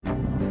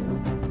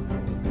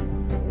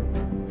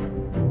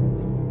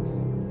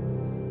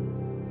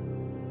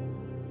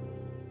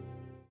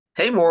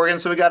Hey Morgan,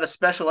 so we got a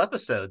special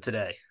episode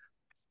today.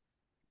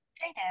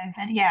 Hey,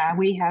 David. Yeah,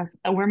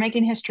 we're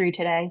making history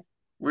today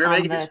We're on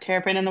making the it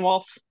Terrapin and the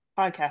Wolf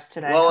podcast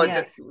today. well.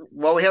 Yes.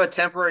 We have a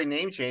temporary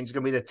name change. It's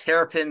going to be the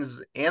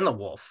Terrapins and the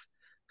Wolf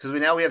because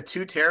we have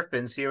two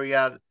Terrapins here. We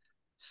got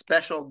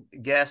special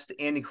guest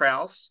Andy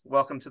Krauss.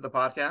 Welcome to the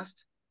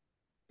podcast.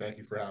 Thank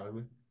you for having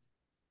me.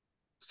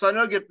 So I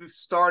know to get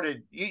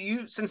started,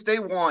 you since day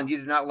one you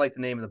did not like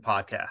the name of the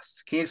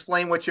podcast. Can you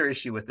explain what your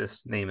issue with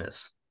this name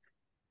is?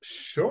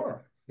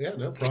 Sure. Yeah,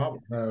 no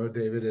problem.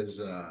 David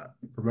has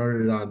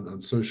promoted it on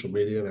social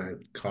media, and I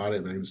caught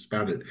it, and I just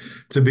found it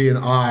to be an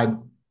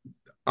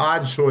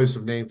odd choice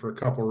of name for a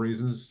couple of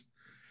reasons.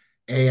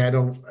 I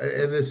don't,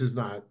 and this is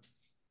not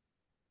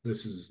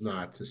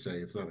to say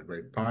it's not a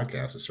great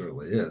podcast. It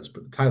certainly is,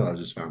 but the title I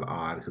just found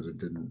odd because it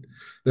didn't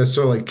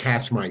necessarily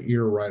catch my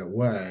ear right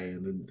away,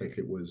 and didn't think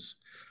it was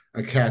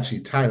a catchy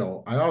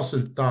title. I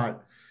also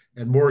thought,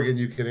 and Morgan,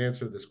 you can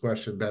answer this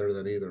question better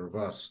than either of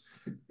us.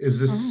 Is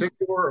this Mhm.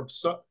 singular of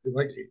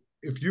like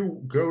if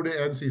you go to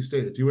NC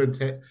State, if you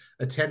attend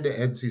to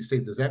NC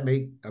State, does that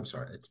make I'm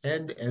sorry,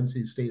 attend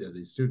NC State as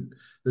a student,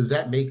 does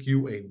that make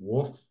you a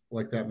wolf?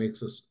 Like that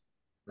makes us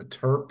a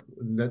terp?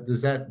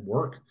 Does that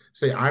work?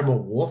 Say I'm a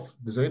wolf?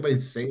 Does anybody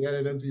say that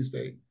at NC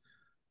State?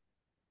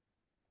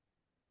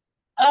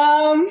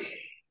 Um,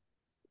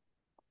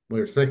 Well,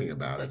 you're thinking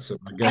about it, so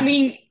I I guess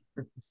mean,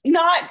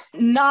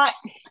 not.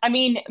 I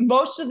mean,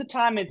 most of the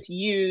time it's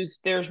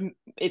used.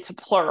 It's a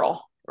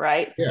plural,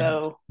 right? yeah,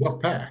 So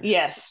wolf pack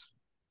yes,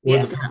 or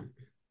the yes, pack.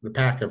 The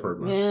pack I've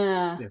heard most.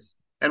 yeah. Yes,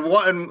 and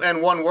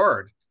one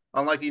word,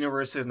 unlike the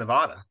University of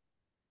Nevada.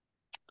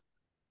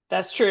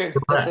 That's true.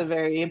 That's a Correct.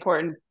 very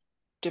important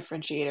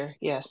differentiator.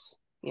 Yes,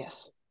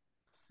 yes.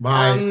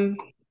 My Um,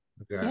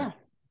 okay. yeah.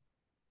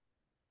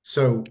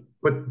 So,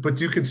 but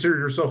do you consider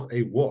yourself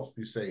a wolf?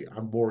 You say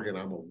I'm Morgan.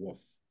 I'm a wolf.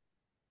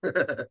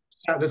 But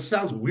This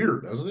sounds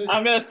weird, doesn't it?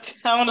 I'm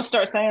gonna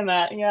start saying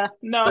that. Yeah.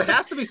 No. it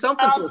has to be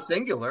something for Um, the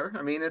singular.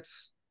 I mean,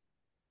 it's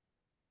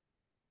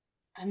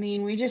I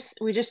mean, we just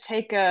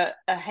take a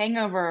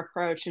hangover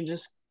approach and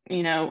just,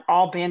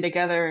 all band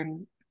together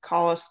and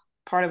call us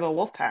part of a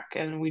wolf pack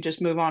and we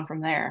just move on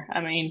from there.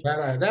 I mean, That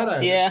I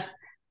understand. yeah,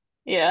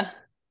 yeah.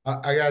 I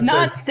gotta tell you,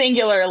 Not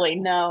singularly,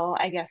 no,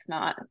 I guess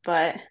not.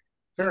 But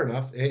fair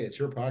enough. Hey, it's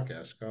your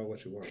podcast. Call it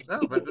what you want.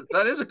 no, but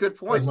that is a good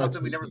That was point.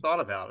 Something we never thought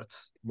about.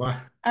 It's my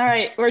all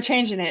right, we're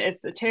changing it.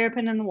 It's the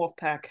Terrapin and the wolf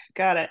pack.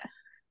 Got it.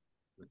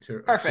 so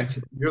Perfect.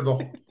 you're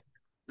the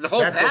the whole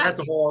that's pack.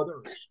 a whole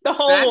other The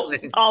whole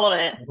Exactly. all of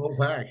it. the whole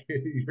pack.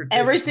 You're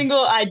Every taking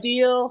single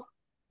ideal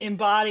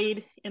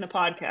embodied in a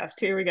podcast.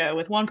 Here we go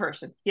with one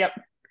person. Yep.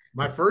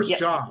 my first Yep.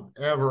 job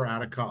ever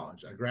out of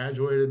college. I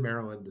graduated in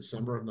Maryland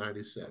December of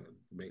 '97 to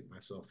make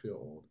myself feel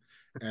old.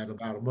 And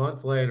about a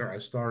month later, I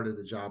started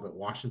a job at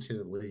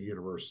Washington and Lee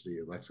University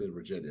in Lexington,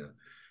 Virginia.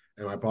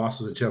 And my boss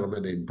was a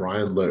gentleman named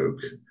Brian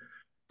Logue.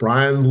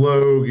 Brian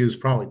Logue is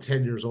probably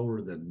 10 years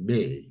older than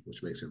me,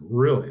 which makes him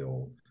really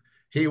old.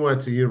 He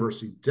went to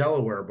University of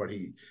Delaware, but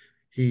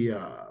he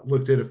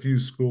looked at a few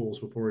schools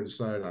before he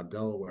decided on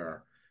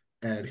Delaware.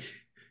 And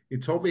he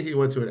told me he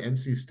went to an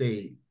NC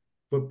State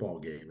football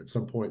game at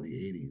some point in the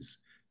 80s.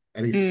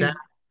 And he sat Mm.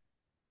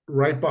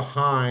 right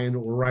behind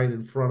or right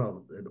in front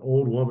of an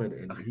old woman.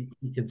 And he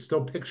can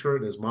still picture it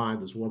in his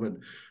mind, this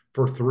woman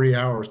for 3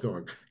 hours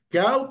going,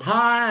 "Go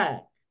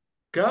Pie!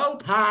 Go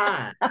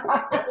Pie!"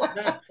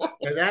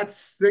 And that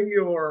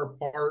singular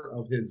part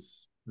of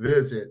his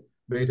visit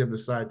made him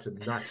decide to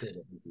not go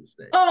to NC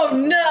State. Oh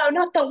no,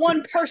 not the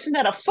one person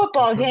at a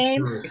football One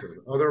game. person.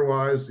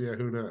 Otherwise, yeah,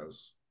 who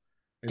knows?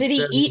 Did he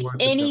Instead, he eat went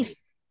to any Delaware.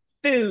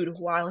 food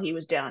while he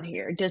was down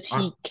here? Does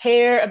I, he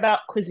care about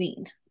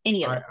cuisine?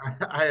 Any of I, it?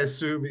 I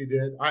assume he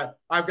did.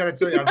 I've got to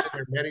tell you, I've been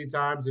there many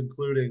times,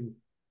 including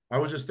I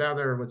was just down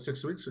there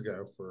 6 weeks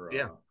ago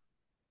Yeah.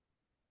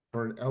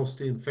 for an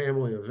Elstein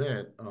family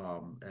event,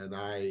 and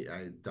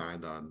I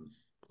dined on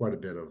quite a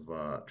bit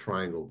of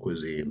triangle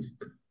cuisine.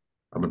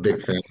 I'm a big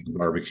fan Perfect. of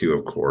barbecue,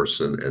 of course,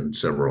 and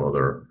several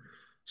other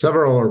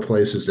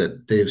places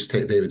that David's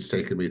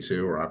taken me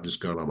to, or I've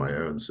just gone on my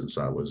own since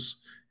I was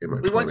in my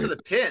We went to 20s.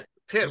 the pit.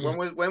 Pit. When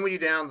were you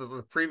down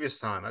the previous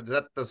time?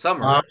 That the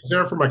summer, I right? was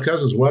there for my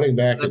cousin's wedding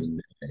back That's in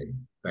May.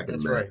 Back in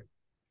that's May. right.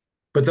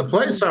 But the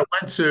place Mm. I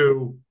went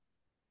to,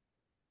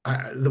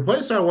 the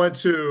place I went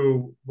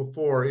to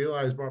before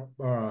Eli's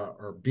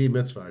or B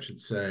mitzvah, I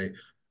should say,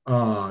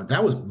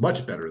 that was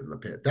much better than the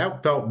pit.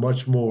 That felt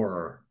much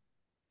more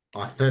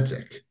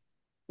authentic.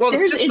 Well, the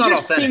There's pit's not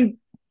authentic. interesting,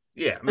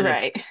 Yeah, I mean it's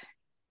right? I'm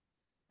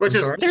which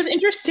is sorry. There's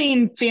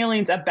interesting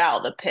feelings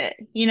about the pit.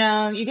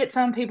 You get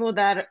some people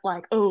that are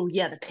like, oh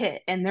yeah, the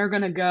pit, and they're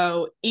gonna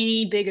go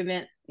any big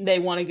event they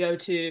want to go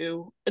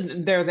to,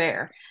 they're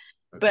there.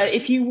 But Okay.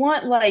 if you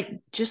want like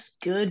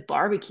just good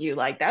barbecue,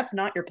 like that's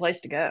not your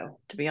place to go,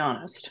 to be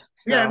honest.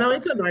 Yeah, So no,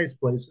 it's a nice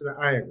place.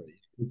 I agree.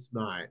 It's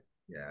not.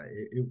 Yeah,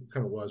 it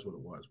kind of was what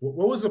it was.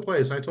 What was the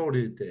place? I told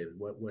you, David.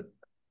 What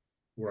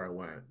where I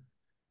went.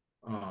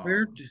 where Um,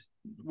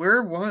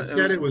 where you was it said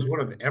was it was one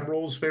of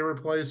Emerald's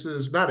favorite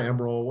places. Not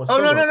Emerald. What's oh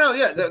some no of no no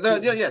yeah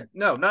yeah yeah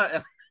no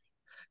not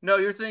No,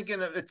 you're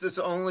thinking of it's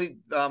only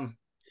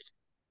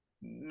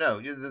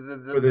no,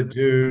 For the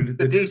dude,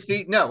 the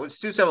DC. No, it's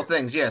two several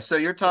things. Yeah, so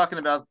you're talking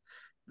about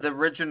the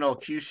original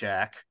Q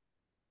Shack.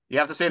 You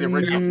have to say the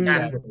original Q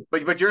that's Shack, Mm.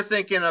 what, but you're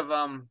thinking of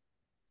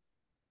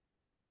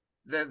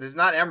there's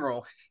not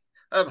Emerald,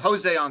 of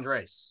Jose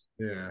Andres,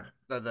 yeah.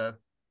 the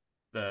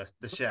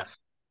chef.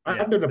 Yeah.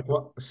 I've been to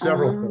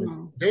several places.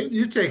 Oh.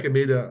 You taken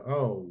me to,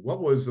 oh,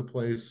 what was the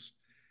place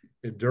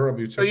in Durham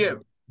you Oh took me yeah,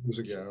 to years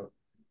ago?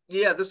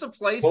 yeah. There's a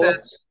place Bullets.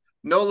 that's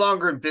no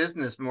longer in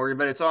business, Morgan,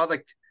 but it's all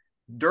like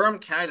Durham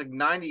County, like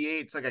 98.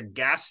 It's like a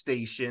gas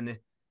station,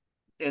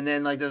 and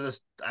then like there's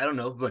this, I don't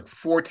know, like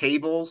four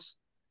tables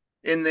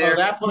in Oh, there.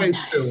 that place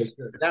too Nice. was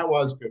good. That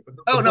was good. But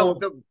the Oh no, Bullets,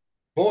 the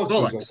Bullets was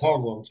a Bullocks.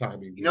 long, long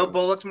time You know ago.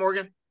 Bullocks,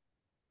 Morgan?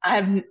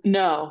 I've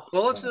no.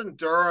 Bullocks in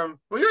Durham.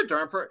 Well, you're a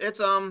Durham. It's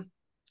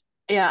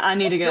Yeah, I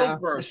need off to go.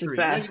 Hillsborough This is Street.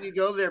 You know, bad. you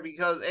go there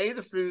because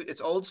the food, it's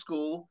old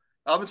school.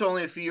 Up until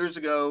only a few years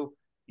ago,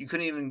 you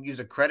couldn't even use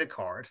a credit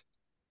card.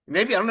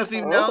 Maybe I don't know if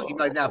you know. You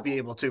might not be Oh.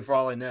 able to, for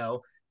all I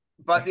know.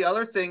 But the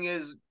other thing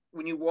is,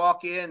 when you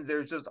walk in,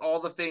 there's just all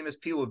the famous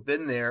people have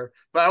been there.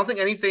 But I don't think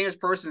any famous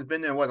person has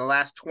been there. What, in the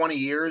last 20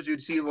 years?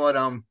 You'd see what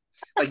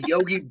like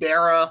Yogi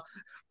Berra,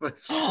 but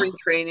spring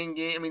training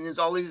game. I mean, there's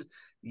all these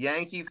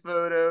Yankee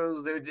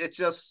photos. It's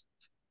just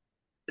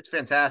it's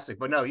fantastic.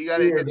 But no, you got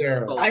We to were get to the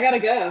there. I Bulls. gotta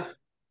go.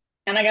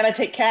 And I gotta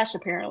take cash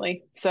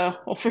apparently. So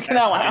we'll figure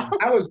That's that one out. fine.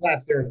 I was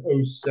last there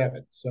in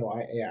 '07, so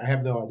I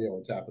have no idea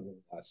what's happened in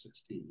the last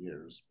 16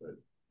 years. But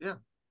Yeah.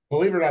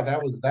 believe it or not,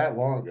 that was that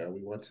long ago.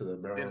 We went to the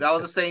That Maryland.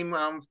 was the same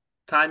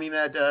time you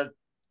met.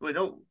 Wait,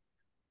 no,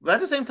 was that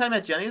the same time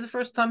at Jenny the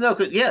first time? No,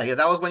 yeah,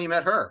 that was when you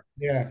met her.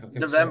 Yeah, I think so.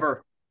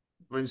 November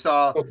when you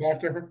saw Go back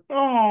to her.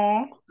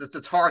 Oh.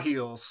 the Tar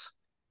Heels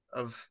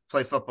of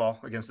play football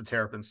against the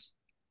Terrapins.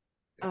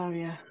 Oh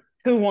yeah.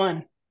 Who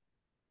won?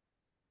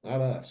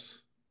 Not us.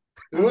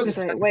 It I was was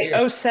gonna a say, tight wait, game.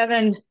 oh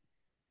 07.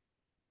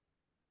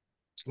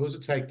 It was a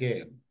tight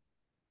game.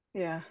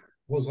 Yeah. It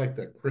was like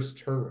the Chris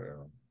Turner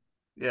era.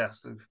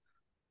 Yes,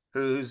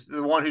 who's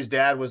the one whose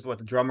dad was what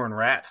the drummer in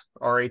Rat,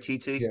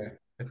 RATT. Yeah.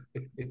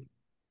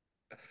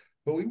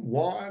 But we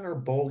won our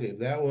bowl game.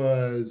 That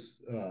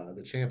was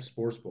the Champ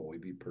Sports Bowl. We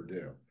beat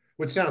Purdue,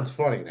 which sounds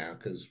funny now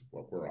because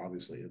well, we're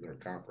obviously in their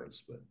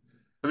conference. But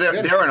They're we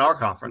had they're in our a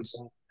conference.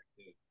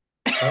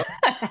 huh?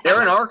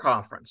 They're in our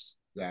conference.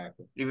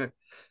 Exactly. Even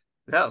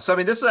yeah. So I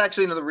mean, this is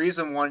actually another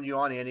reason I wanted you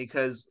on, Andy,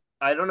 because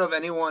I don't know of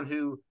anyone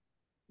who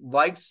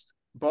likes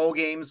bowl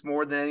games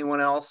more than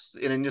anyone else,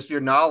 and in just your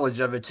knowledge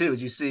of it too.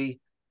 As you see,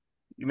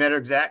 you met her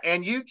exact,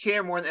 and you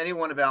care more than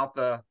anyone about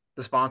the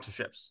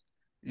sponsorships.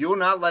 You will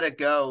not let it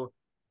go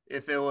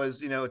if it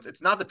was,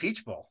 it's not the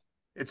Peach Bowl,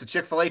 it's a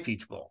Chick-fil-A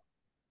Peach Bowl.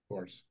 Of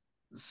course.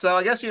 So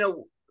I guess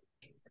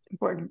It's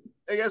important.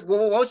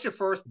 well, what was your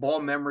first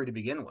bowl memory to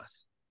begin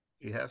with?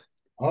 You have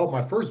Oh,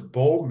 my first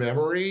bowl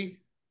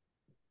memory.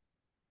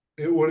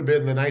 It would have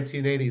been the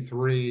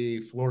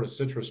 1983 Florida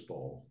Citrus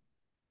Bowl.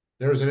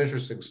 There's an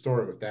interesting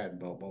story with that in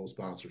bowl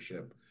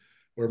sponsorship,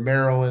 where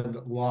Maryland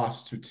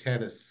lost to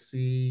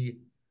Tennessee.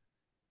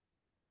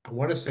 I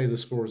want to say the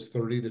score was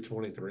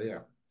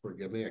 30-23.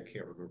 Forgive me, I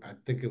can't remember. I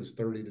think it was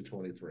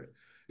 30-23.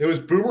 It was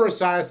Boomer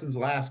Esiason's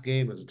last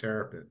game as a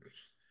Terrapin,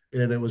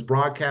 and it was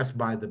broadcast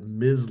by the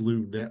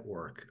Mizlou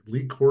Network.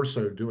 Lee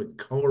Corso doing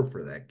color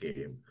for that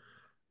game.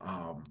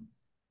 Um,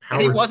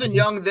 and he Howard, wasn't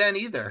young then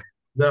either.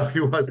 no, he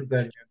wasn't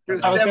that. He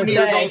was I was gonna 70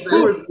 years old say, It then.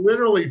 whew, was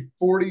literally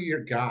 40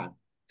 years. God,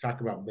 talk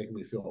about making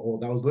me feel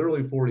old. That was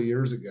literally 40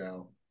 years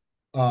ago.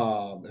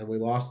 And we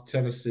lost to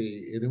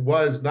Tennessee. And it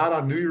was not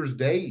on New Year's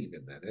Day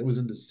even then. It was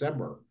in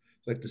December.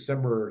 It's like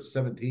December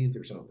 17th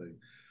or something.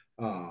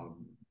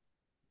 Um,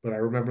 but I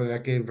remember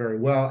that game very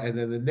well. And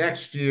then the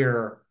next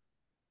year,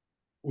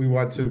 we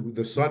went to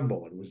the Sun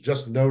Bowl. It was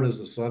just known as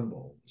the Sun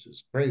Bowl, which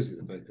is crazy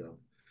to think of.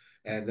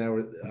 And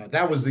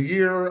that was the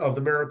year of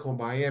the Miracle in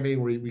Miami,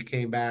 where we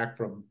came back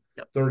from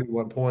Yep.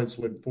 31 points,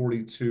 win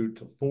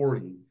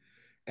 42-40.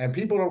 And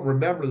people don't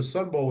remember the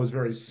Sun Bowl was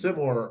very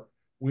similar.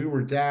 We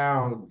were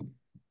down,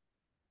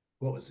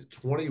 what was it,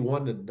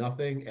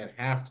 21-0 at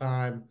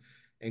halftime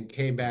and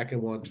came back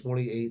and won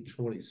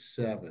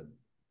 28-27.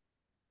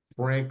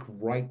 Frank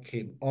Reich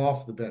came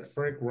off the bench.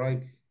 Frank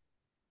Reich,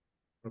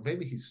 or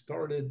maybe he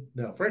started.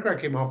 No, Frank Reich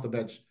came off the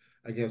bench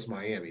against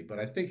Miami, but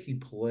I think he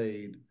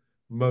played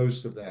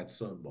most of that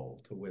Sun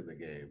Bowl to win the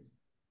game.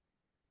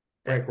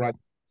 Frank Reich,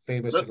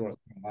 famous in North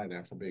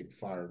Carolina for being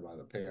fired by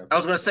the Panthers. I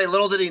was going to say,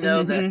 little did he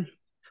know that mhm.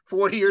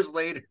 40 years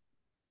later,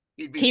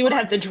 he'd be He would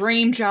fired have the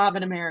dream job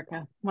in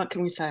America. What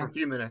can we say? for a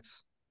few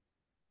minutes.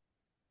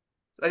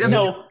 So I guess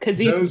No, because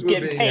he's Those would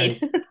getting be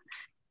paid.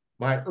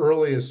 my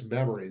earliest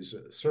memories,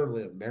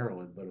 certainly of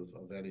Maryland, but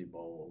of any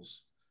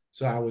bowls.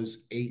 So I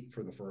was 8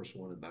 for the first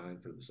one and 9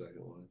 for the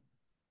second one.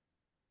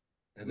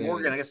 And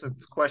Morgan, I then guess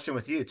it's a question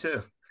with you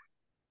too.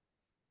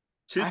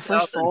 My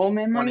first bowl 2020.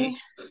 memory.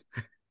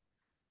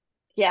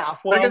 Yeah,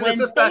 But I well, guess when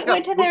let's back State up.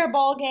 went to their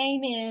ball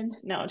game in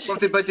no, just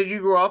But did you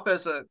grow up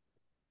as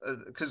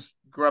because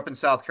grew up in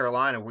South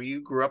Carolina? Were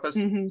you grew up as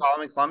mhm.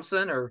 following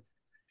Clemson or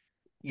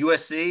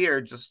USC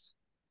or just?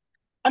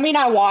 I mean,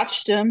 I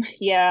watched them.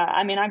 Yeah.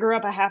 I mean, I grew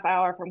up a half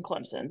hour from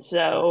Clemson.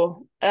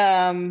 So,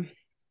 I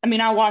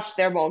mean, I watched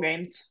their bowl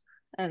games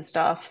and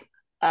stuff.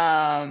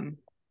 Um,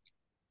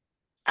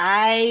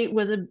 I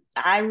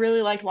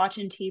really liked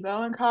watching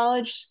Tebow in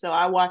college. So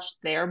I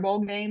watched their bowl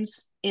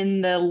games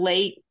in the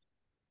late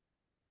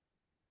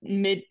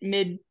mid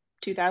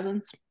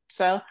 2000s.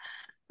 So,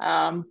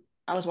 um,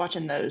 I was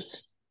watching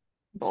those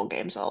bowl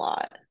games a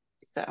lot.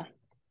 So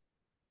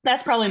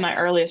that's probably my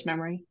earliest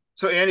memory.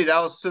 So Andy,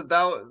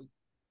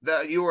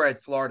 that you were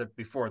at Florida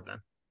before then.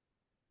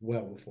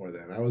 Well before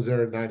that. I was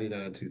there in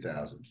 99,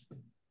 2000.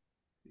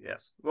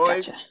 Yes. Well,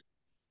 Gotcha.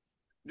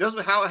 just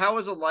how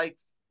was it like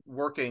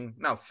working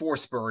not for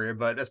Spurrier,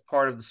 but as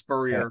part of the Yeah.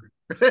 Spurrier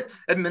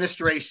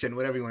administration,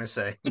 whatever you want to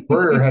say?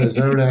 Spurrier had his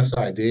own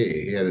SID.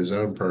 He had his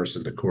own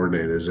person to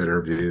coordinate his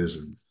interviews.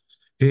 And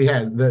he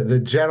had the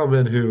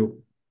gentleman who,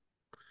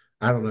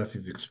 I don't know if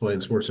you've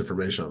explained sports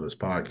information on this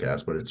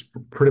podcast, but it's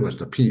pretty much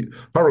the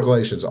public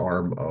relations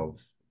arm of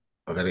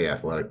any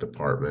athletic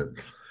department.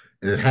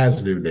 And it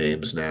has new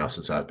names now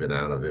since I've been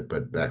out of it,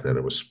 but back then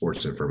it was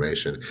sports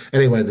information.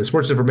 Anyway, the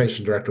sports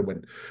information director,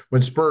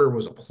 when Spurrier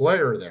was a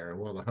player there and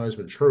won the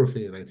Heisman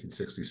Trophy in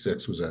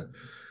 1966, was a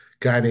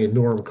guy named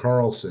Norm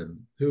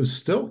Carlson, who's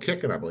still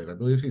kicking, I believe. I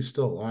believe he's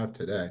still alive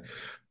today.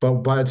 But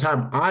by the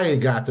time I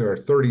got there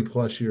 30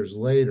 plus years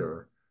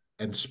later,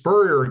 and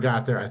Spurrier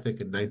got there, I think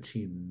in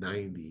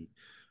 1990,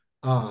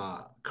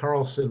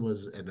 Carlson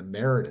was an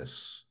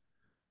emeritus.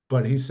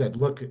 But he said,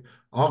 look,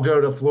 I'll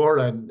go to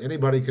Florida and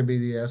anybody can be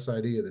the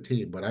SID of the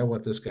team, but I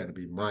want this guy to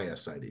be my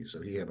SID.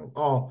 So he handled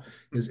all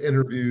his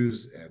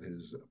interviews and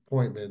his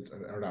appointments,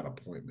 or not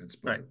appointments,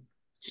 Right.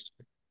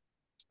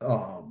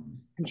 but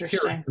Interesting.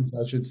 appearances,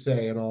 I should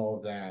say, and all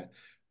of that.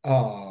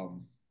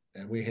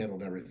 And we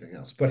handled everything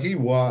else. But he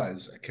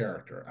was a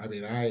character. I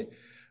mean, I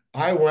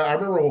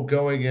remember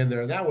going in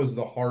there, and that was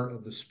the heart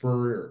of the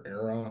Spurrier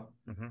era.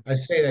 Mm-hmm. I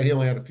say that he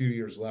only had a few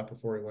years left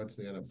before he went to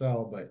the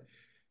NFL, but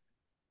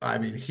I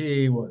mean,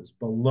 he was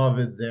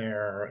beloved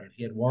there, and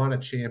he had won a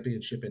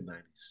championship in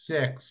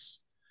 '96.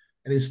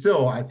 And he's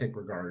still, I think,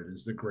 regarded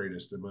as the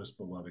greatest and most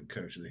beloved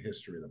coach in the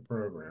history of the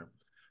program.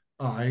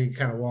 He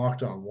kind of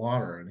walked on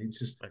water, and he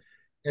just, Right.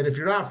 and if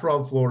you're not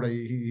from Florida,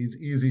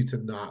 he's easy to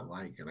not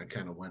like. And I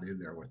kind of went in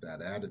there with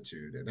that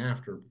attitude. And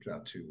after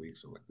about 2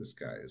 weeks, I'm like, this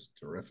guy is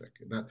terrific.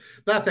 And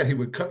not that he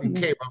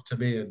came up to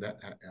me and that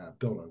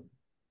built a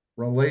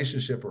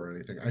relationship or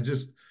anything. I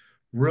just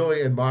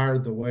really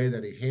admired the way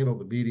that he handled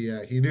the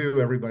media. He knew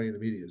everybody in the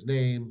media's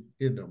name.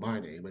 He didn't know my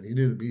name, and he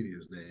knew the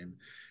media's name.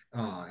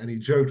 And he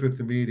joked with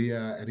the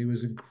media, and he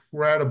was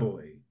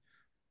incredibly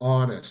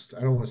honest.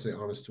 I don't want to say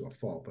honest to a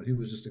fault, but he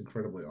was just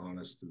incredibly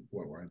honest to the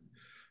point where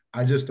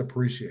I just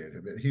appreciated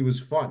him. He was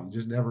fun. He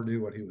just never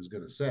knew what he was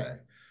going to say.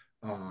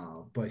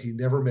 But he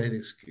never made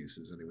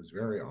excuses, and he was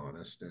very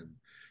honest. And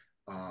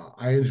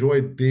I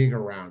enjoyed being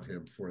around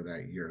him for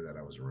that year that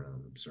I was around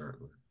him,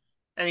 certainly.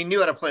 And he knew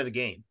how to play the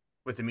game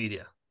with the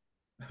media.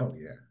 Oh,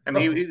 yeah. I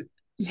mean,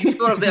 he's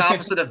sort of the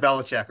opposite of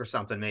Belichick or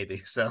something, maybe.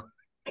 So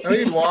I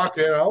mean, he'd walk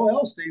in. Oh,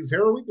 Elstein's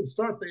here. We can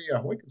start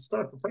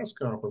the press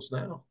conference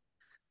now.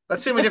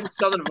 let's see how many different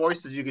Southern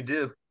voices you could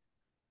do.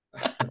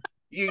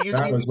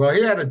 Well,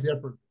 he had a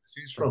different.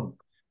 He's from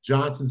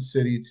Johnson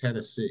City,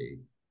 Tennessee,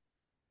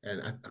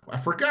 and I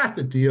forgot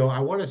the deal. I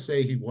want to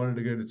say he wanted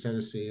to go to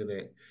Tennessee, and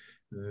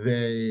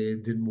they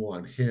didn't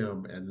want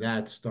him, and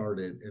that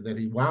started. And then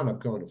he wound up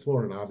going to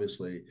Florida, and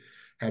obviously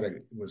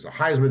was a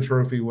Heisman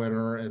Trophy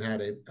winner and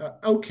had a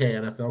okay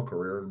NFL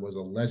career and was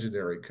a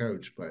legendary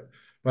coach. But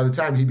by the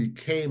time he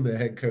became the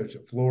head coach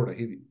of Florida,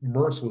 he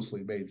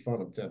mercilessly made fun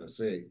of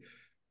Tennessee.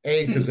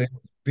 Because they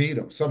beat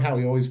him. Somehow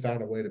he always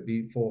found a way to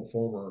beat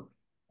former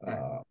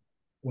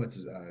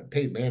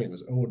Peyton Manning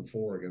was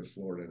 0-4 against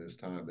Florida in his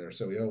time there.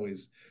 So he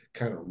always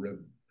kind of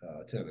ribbed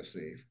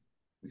Tennessee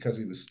because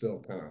he was still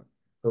kind of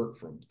hurt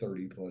from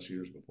 30 plus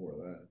years before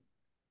that.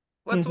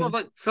 Well, it's almost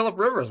like Philip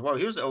Rivers. Well,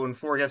 he was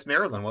 0-4 against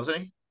Maryland, wasn't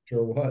he?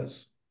 Sure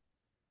was.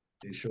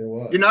 He sure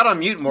was. You're not on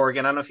mute,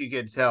 Morgan. I don't know if you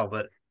could tell,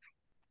 but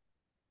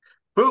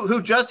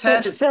who just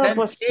had his Philip 10th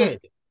was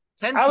kid.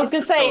 10 I was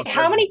kids gonna for say, Philip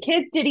how many Rivers.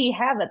 kids did he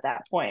have at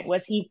that point?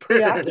 Was he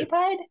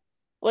preoccupied?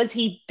 Was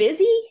he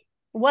busy?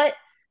 What?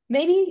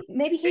 Maybe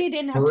he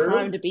didn't have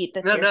time to beat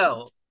the No.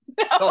 Pearsons.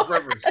 Philip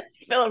Rivers.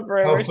 Philip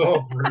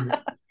Rivers.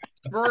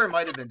 Spurrier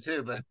might have been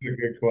too, but that's a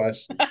good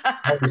question.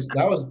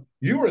 That was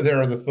you were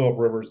there in the Philip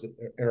Rivers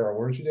era,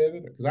 weren't you,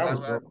 David? Because I was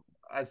gone.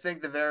 I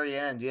think the very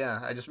end, yeah.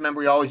 I just remember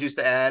we always used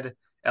to add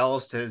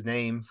L's to his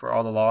name for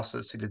all the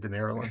losses he did to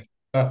Maryland.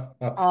 I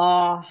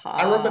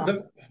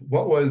remember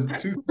what was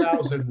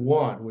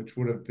 2001, which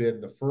would have been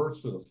the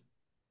first or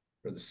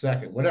the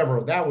second, whatever.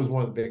 That was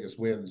one of the biggest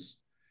wins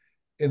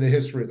in the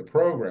history of the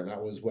program.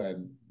 That was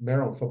when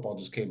Maryland football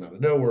just came out of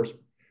nowhere,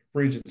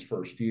 Regent's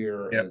first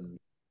year, Yep. and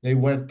they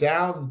went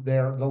down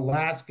there the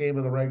last game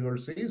of the regular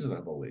season, I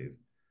believe.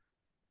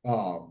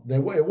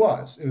 It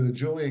was a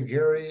Julian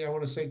Gary, I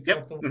want to say,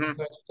 got the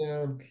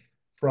touchdown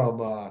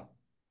from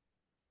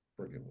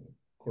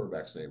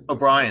quarterback's name.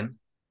 O'Brien.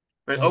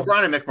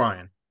 O'Brien and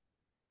McBrien.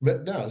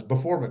 But no, it's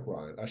before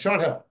McBride. Sean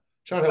Hill.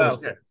 Sean Hill Oh, was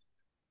okay. great.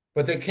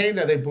 But they came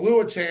down, they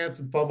blew a chance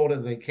and fumbled it,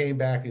 and they came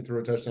back and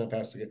threw a touchdown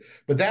pass again.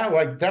 But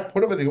that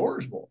put them in the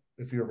Orange Bowl,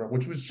 if you remember,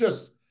 which was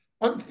just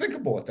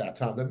unthinkable at that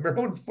time that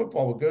Maryland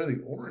football would go to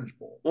the Orange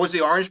Bowl. Was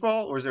the Orange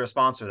Bowl, or was there a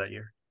sponsor that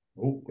year?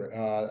 Oh, great.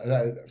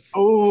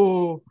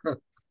 Oh,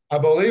 I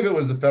believe it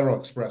was the Federal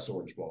Express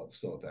Orange Bowl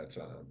still at that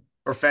time.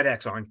 Or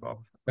FedEx Orange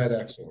Bowl?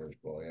 FedEx Orange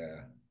Bowl,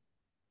 yeah.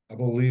 I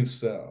believe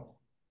so.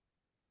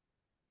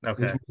 Which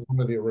Okay. was one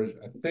of the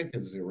original, I think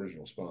is the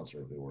original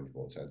sponsor of the Orange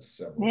Bowl. It's had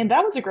several. man,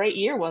 that was a great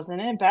year,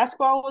 wasn't it?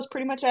 Basketball was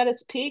pretty much at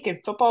its peak, and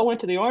football went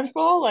to the Orange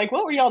Bowl. Like,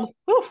 what were y'all?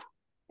 Whew,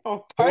 oh,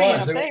 It partying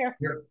was. up there.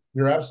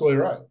 You're absolutely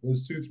right.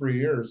 Those 2-3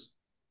 years,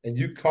 and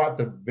you caught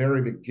the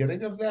very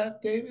beginning of that,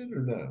 David,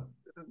 or no?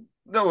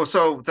 No,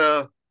 so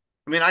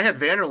I mean, I had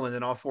Vanderland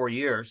in all 4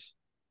 years.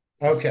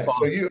 Okay,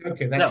 so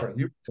okay, that's No, right.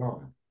 You were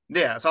gone.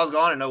 yeah, so I was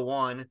gone in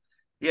 01.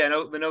 Yeah,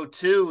 no, but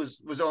 02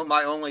 was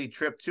my only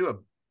trip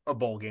to a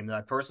bowl game that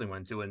I personally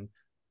went to and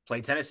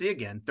played Tennessee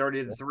again,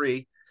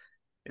 30-3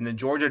 in the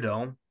Georgia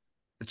Dome,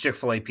 the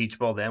Chick-fil-A Peach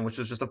Bowl then, which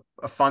was just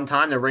a fun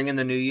time to ring in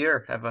the new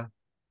year, have a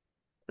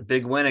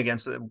big win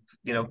against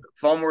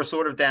Fulmer was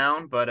sort of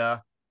down,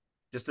 but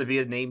just to be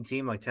a name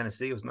team like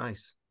Tennessee was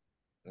nice.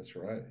 That's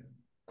right.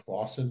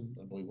 Clausen,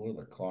 I believe one of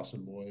the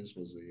Clausen boys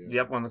was the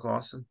Yep, won the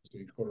Clausen.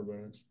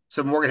 quarterbacks.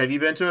 So Morgan, have you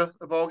been to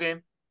a bowl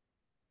game?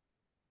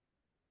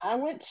 I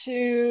went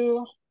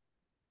to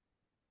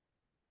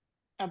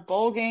a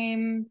bowl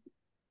game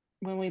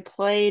when we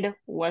played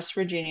West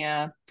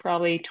Virginia,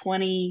 probably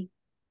 20.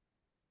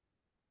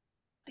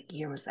 What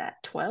year was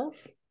that? 12?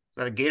 Is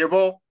that a Gator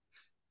Bowl?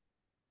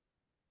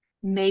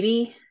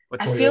 Maybe.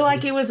 What I feel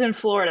like Toyota? it was in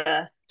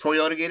Florida,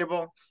 Toyota Gator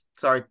Bowl?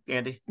 Sorry,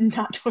 Andy.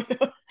 not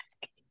Toyota.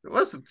 It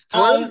was the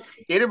Um, Toyota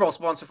Gator Bowl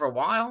sponsor for a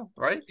while,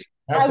 right?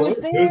 I was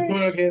Absolutely. It was there.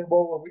 Toyota Game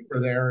Bowl when we were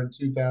there in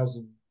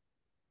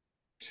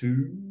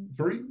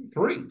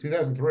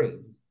 2003.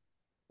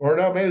 Or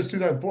no, maybe it was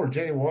 2004,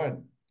 January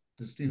 1,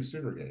 the Steve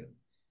Suter game.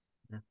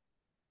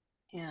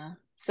 Yeah.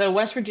 So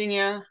West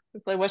Virginia, we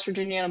played West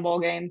Virginia in a bowl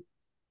game.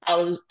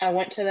 I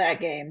went to that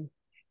game.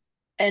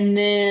 And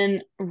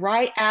then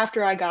right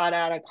after I got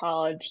out of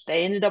college,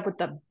 they ended up with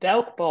the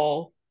Belk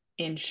Bowl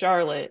in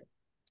Charlotte.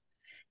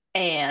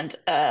 And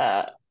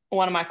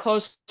one of my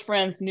close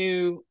friends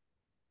knew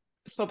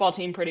football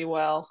team pretty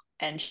well.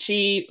 And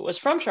she was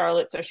from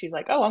Charlotte. So she's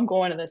like, oh, I'm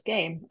going to this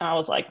game. And I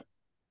was like,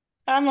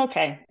 I'm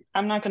okay.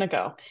 I'm not going to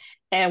go.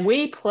 And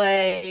we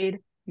played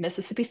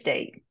Mississippi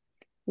State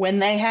when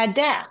they had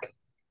Dak,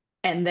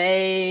 and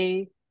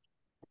they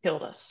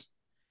killed us.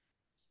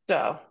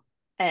 So,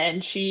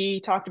 and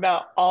she talked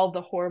about all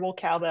the horrible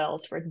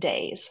cowbells for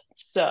days.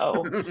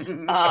 So,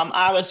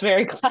 I was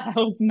very glad I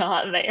was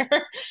not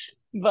there.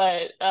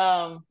 But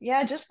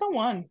yeah, just the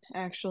one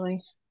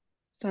actually.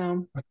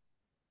 So,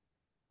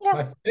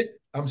 yeah.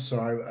 I'm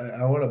sorry,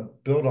 I want to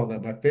build on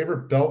that. My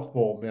favorite Belk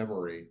Bowl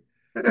memory,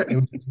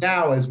 it was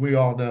now, as we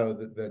all know,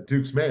 the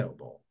Duke's Mayo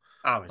Bowl.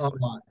 Obviously.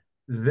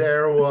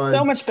 There was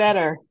So much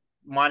better.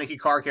 Meineke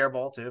Car Care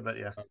Bowl too, but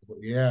yeah.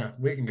 Yeah,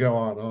 we can go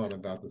on and on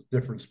about the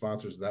different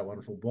sponsors of that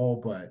wonderful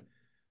bowl, but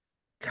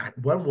God,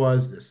 when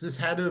was this? This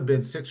had to have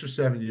been 6 or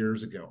 7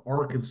 years ago.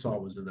 Arkansas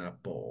was in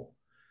that bowl,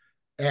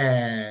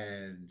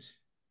 and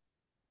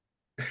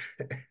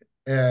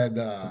and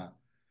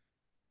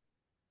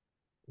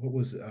what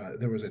was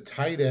there was a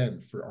tight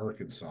end for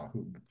Arkansas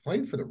who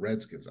played for the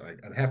Redskins. I'd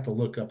have to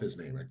look up his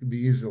name. It could be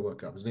easy to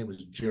look up. His name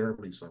was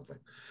Jeremy something,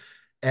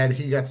 and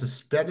he got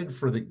suspended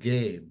for the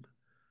game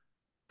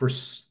for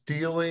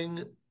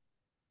stealing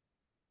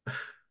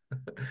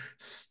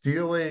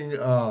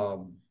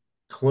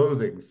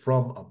clothing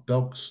from a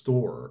Belk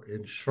store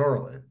in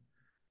Charlotte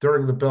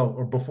during the Belk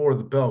or before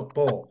the Belk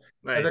Bowl.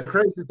 And Right. the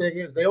crazy thing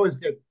is, they always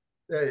get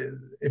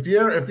if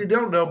you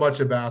don't know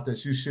much about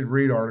this, you should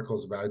read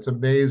articles about it. It's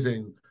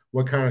amazing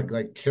what kind of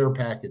like care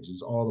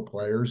packages all the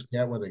players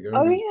get when they go to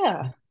Oh these.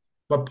 yeah.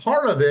 But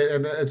part of it,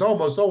 and it's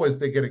almost always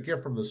they get a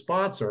gift from the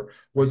sponsor,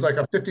 was like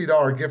a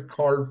 $50 gift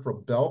card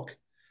from Belk.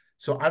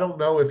 So I don't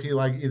know if he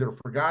like either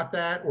forgot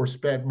that or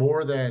spent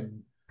more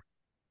than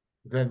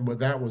what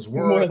that was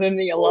More worth. than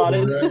the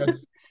allotted.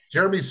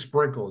 Jeremy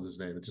Sprinkle is his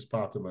name. It just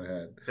popped in my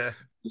head. Yeah.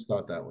 Just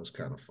thought that was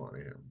kind of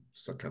funny and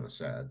so kind of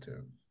sad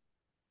too.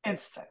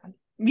 It's sad.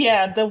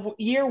 Yeah, the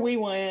year we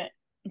went,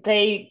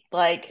 they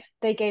uh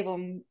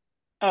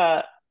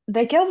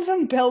they gave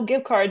them Bell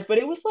gift cards, but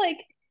it was like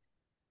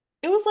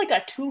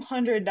a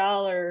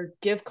 $200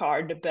 gift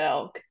card to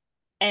Belk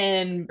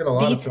and Get a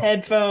lot of Beats time.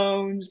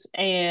 headphones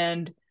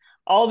and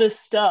all this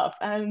stuff.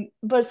 And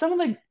but some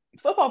of the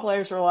football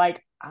players were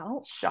like, I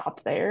don't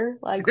shop there.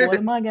 Like, what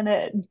am I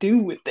gonna do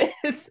with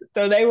this?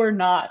 So they were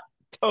not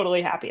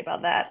totally happy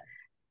about that. God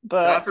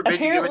But forbid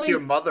you give it to your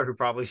apparently, mother who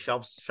probably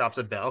shops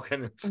at Belk,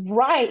 and it's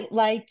right,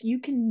 like you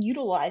can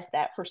utilize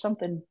that for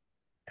something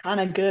kind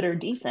of good or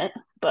decent.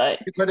 But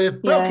But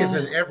if Belk yeah,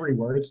 isn't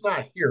everywhere, it's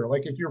not here.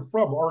 Like if you're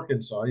from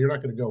Arkansas, you're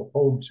not going to go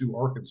home to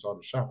Arkansas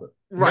to shop it.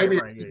 right,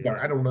 Maybe right, yeah, yeah.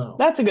 I don't know.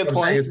 that's a good I'm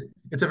saying point.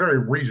 it's a very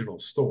regional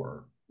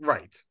store.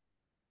 Right.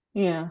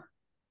 Yeah,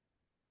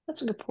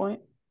 That's a good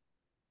point.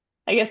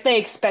 I guess they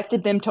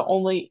expected them to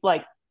only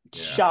like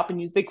Yeah. shop and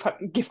use the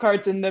gift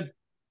cards in the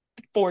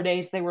 4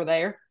 days they were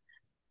there.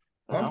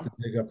 I'll have So to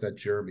dig up that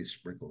Jeremy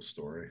Sprinkle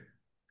story.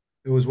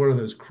 It was one of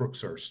those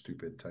crooks are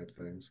stupid type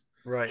things.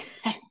 Right.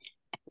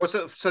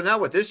 Well, so now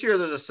what? This year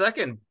there's a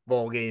second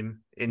bowl game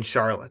in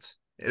Charlotte.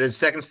 It is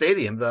second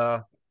stadium,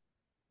 the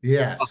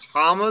Yes.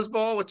 Bahamas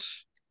Bowl,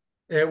 which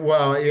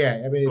Well,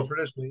 yeah. I mean, it oh,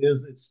 traditionally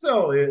is. It's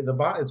still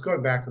it's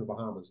going back to the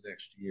Bahamas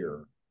next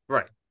year.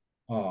 right.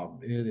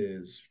 It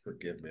is.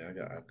 Forgive me. I've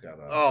got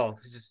a. Oh,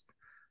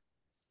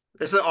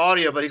 it's an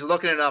audio, but he's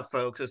looking it up,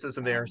 folks. This is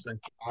embarrassing.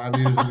 I'm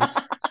using it.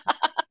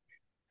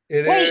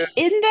 It is. wait,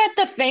 isn't that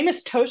the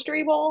famous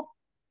Toastery Bowl?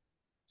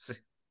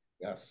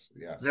 Yes.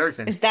 Yes. Is Very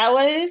famous. that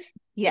what it is?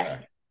 Yeah.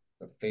 Yes.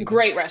 The famous.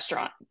 Great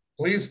restaurant.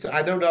 Please.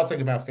 I know nothing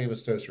about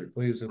famous toastery.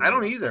 Please. I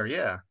don't either.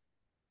 Yeah.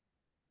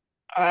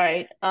 All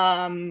right.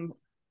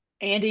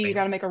 Andy, you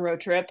got to Famous. make a road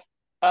trip.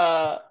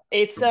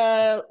 It's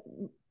a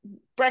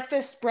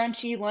breakfast,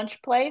 brunchy,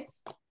 lunch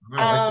place.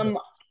 I like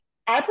that.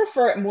 I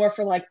prefer it more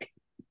for like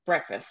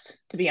breakfast,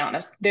 to be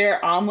honest.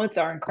 Their omelets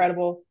are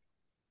incredible.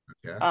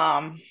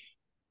 Yeah.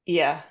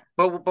 Yeah.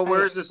 But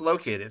where is this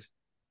located?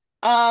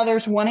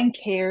 There's one in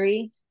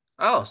Cary.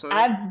 Oh, so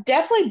I've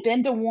definitely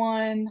been to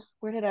one.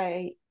 Where did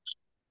I?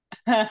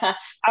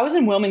 I was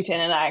in Wilmington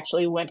and I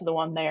actually went to the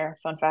one there.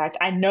 Fun fact.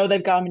 I know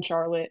they've got them in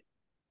Charlotte.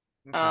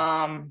 okay.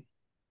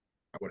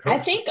 I would I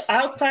hope think so.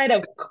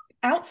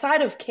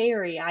 outside of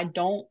Cary, I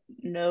don't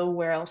know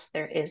where else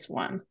there is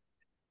one.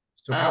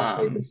 So how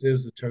famous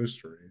is the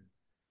toastery?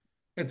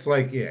 It's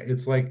like, yeah,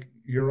 it's like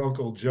your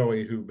Uncle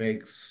Joey who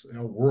makes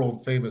a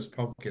world famous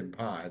pumpkin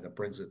pie that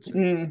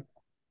mm,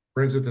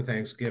 brings it to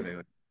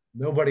Thanksgiving.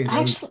 Nobody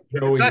knows actually,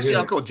 who It's Joey actually is,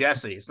 Uncle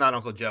Jesse. It's not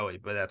Uncle Joey,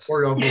 but that's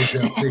or Uncle Jesse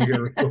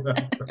or whoever.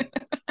 I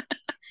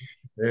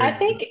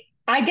Exactly. think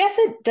I guess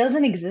it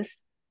doesn't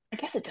exist. I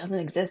guess it doesn't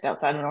exist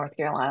outside of North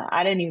Carolina.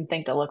 I didn't even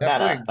think to look that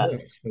Definitely up, but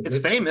exists because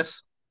it's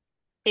famous.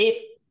 it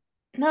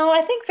no,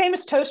 I think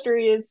famous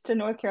toastery is to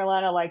North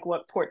Carolina like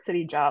what Port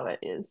City Java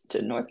is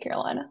to North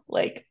Carolina.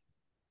 Like,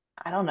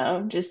 I don't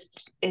know,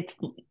 just it's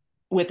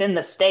within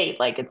the state.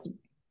 Like it's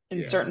in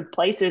yeah. certain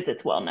places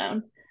it's well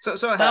known. So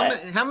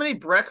But how many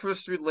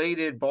breakfast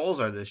related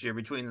bowls are this year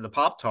between the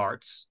Pop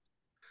Tarts?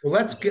 Well,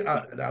 let's get.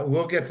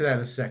 We'll get to that in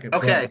a second.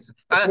 Okay,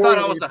 But I before thought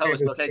we I was leave the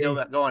host, but famous okay,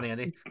 game, go on,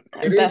 Andy.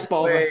 it is best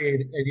bowl ever.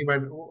 played, and you might.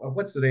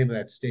 What's the name of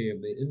that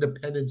stadium? The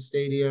Independence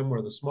Stadium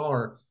or the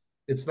smaller?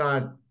 It's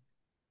not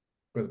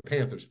where the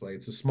Panthers play.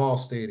 It's a small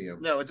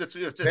stadium. No, it's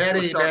for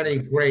Many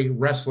Charlotte. great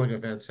wrestling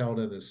events held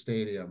in this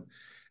stadium,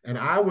 and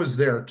I was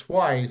there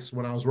twice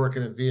when I was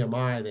working at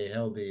VMI. They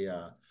held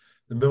the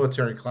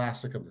Military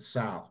Classic of the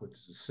South, which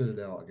is the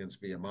Citadel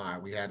against VMI.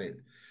 We had it.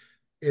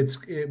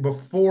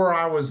 Before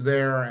I was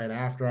there and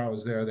after I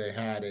was there. They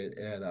had it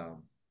at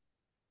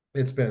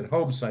it's been at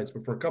home sites,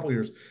 but for a couple of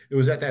years, it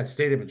was at that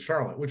stadium in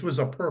Charlotte, which was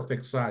a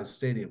perfect size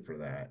stadium for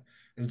that.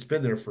 And it's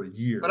been there for But I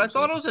years.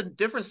 thought it was a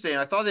different stadium.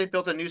 I thought they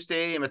built a new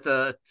stadium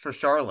for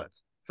Charlotte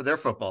for their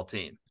football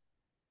team.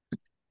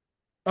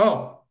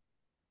 Oh,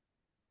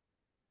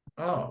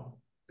 oh,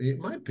 it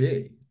might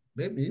be.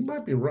 Maybe you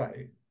might be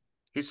right.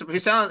 He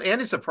sounds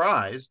Andy's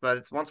surprised, but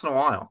it's once in a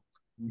while.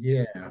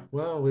 Yeah.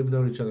 Well, we've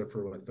known each other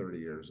for what, 30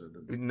 years.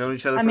 We've known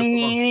each other I for so long.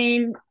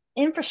 mean,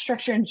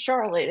 infrastructure in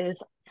Charlotte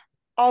is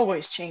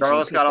always changing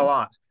Charlotte's got a people.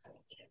 lot.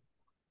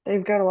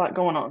 They've got a lot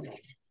going on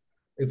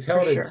It's for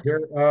held at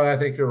sure. I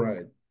think you're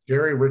right.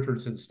 Jerry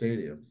Richardson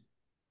Stadium,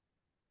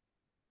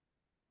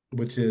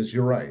 which is,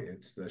 you're right.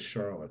 It's the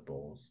Charlotte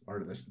Bowl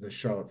or the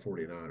Charlotte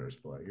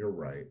 49ers play. You're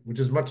right. Which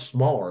is much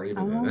smaller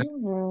even than that.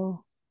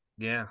 Oh,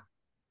 Yeah.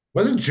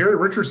 Wasn't Jerry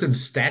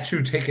Richardson's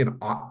statue taken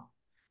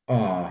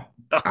uh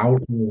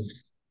out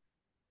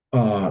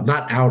of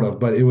not out of,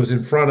 but it was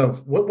in front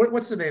of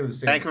what's the name of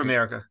the Bank stadium? of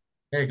America.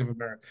 Bank of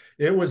America.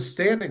 It was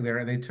standing there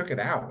and they took it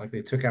out. Like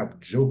they took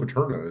out Joe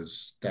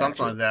Paterno's Something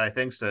statue. like that. I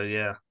think so.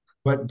 Yeah.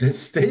 But this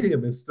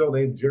stadium is still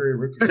named Jerry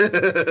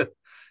Richardson.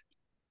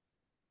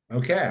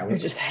 Okay. they're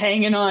just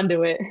hanging on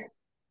to it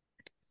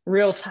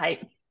real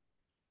tight.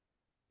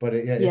 But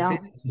it Yeah.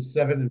 features the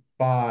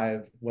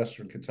 7-5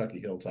 Western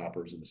Kentucky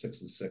Hilltoppers and the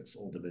 6-6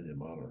 Old Dominion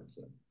Monarchs.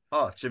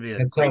 Oh, it should be a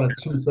It's great on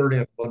match. at 2:30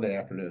 on Monday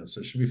afternoon,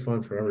 so it should be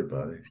fun for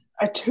everybody.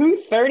 At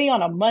 2:30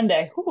 on a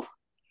Monday. Whew.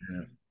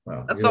 Yeah.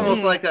 Well, That's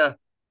almost like an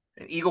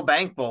Eagle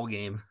Bank Bowl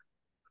game.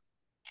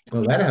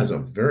 well, that has a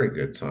very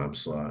good time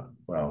slot.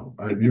 Well,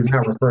 you're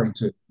not referring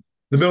to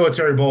the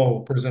Military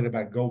Bowl presented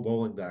by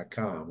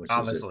GoBowling.com, which is at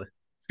Obviously.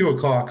 2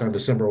 o'clock on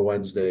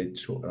Wednesday,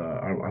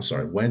 I'm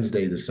sorry,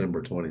 Wednesday,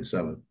 December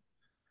 27th.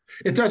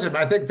 It doesn't,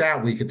 I think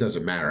that week it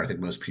doesn't matter. I think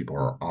most people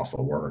are off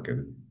of work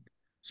and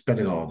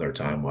spending all of their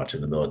time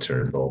watching the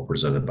Military Bowl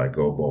presented by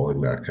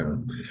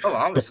GoBowling.com. Oh,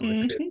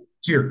 obviously.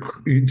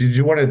 Did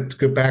you want to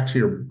go back to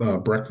your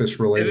breakfast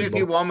related If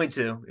you want me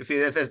to,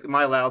 am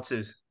I allowed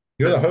to?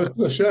 You're the host of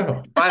the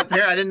show. I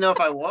didn't know if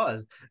I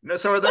was. No,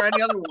 so are there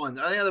any other ones?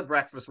 Any other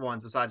breakfast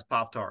ones besides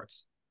Pop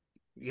Tarts?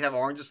 You have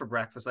oranges for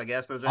breakfast, I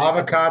guess. But is there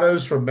any?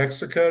 Avocados from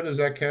Mexico, does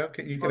that count?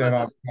 You Well, can have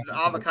that's the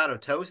avocados. avocado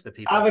toast that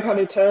people have,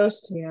 Avocado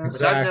toast. Yeah.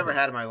 which I've Exactly. never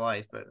had in my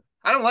life. But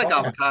I don't like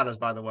Oh, yeah. avocados,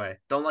 by the way.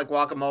 Don't like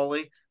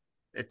guacamole.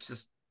 It's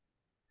just,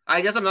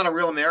 I guess I'm not a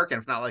real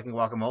American for not liking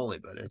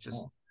guacamole, but it just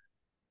Oh.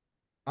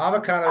 I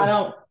Avocados.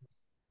 don't.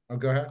 Oh,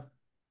 go ahead.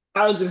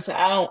 I was gonna say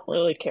I don't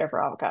really care for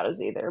avocados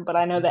either, but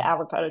I know that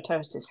avocado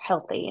toast is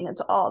healthy and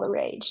it's all the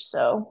rage.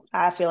 So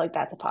I feel like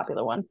that's a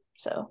popular one.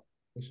 So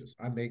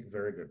I make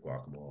very good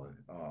guacamole.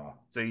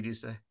 so you do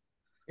say.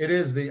 It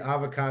is the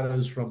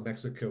avocados from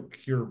Mexico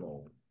cure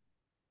bowl.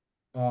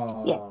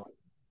 Uh, yes,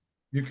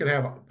 you can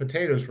have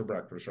potatoes for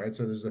breakfast, right?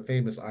 So there's the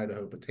famous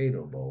Idaho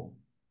potato bowl.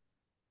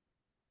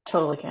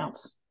 totally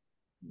counts.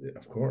 Yeah,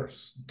 of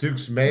course.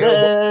 Duke's Mayo bowl.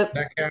 The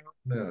That count?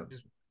 No.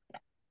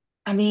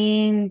 I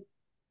mean,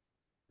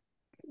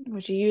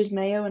 would you use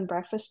mayo in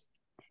breakfast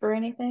for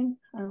anything?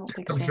 I don't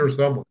think I'm so. sure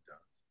someone does.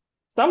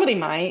 Somebody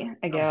might,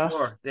 I I'm guess.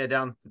 sure. Yeah,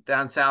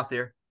 down south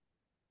here.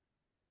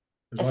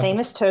 There's The lots of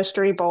famous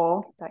toastery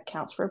bowl that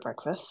counts for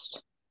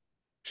breakfast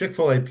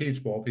Chick-fil-A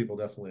peach bowl. People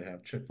definitely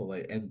have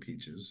Chick-fil-A and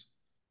peaches.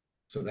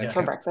 So that Yeah.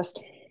 for counts.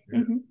 breakfast. Yeah.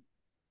 Hmm.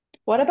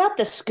 What about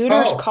the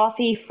Scooter's Oh,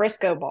 Coffee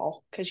Frisco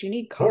bowl? Because you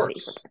need of coffee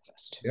for course.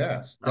 breakfast.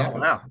 Yes, Oh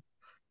definitely. wow.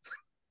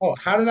 Oh,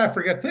 how did I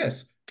forget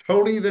this?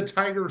 Tony the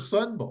Tiger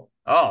Sun Bowl.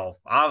 Oh,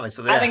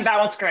 obviously I think yes. that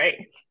one's great.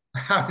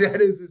 How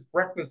that is his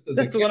breakfast as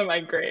a That's kid. one of my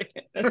great.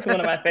 That's one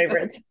of my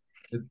favorites.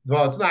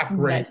 Well, it's not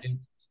great. Nice.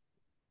 It's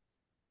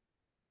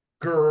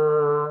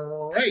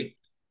great.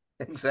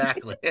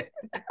 Exactly.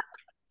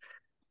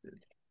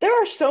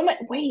 There are so many.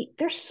 Wait,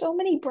 there's so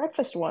many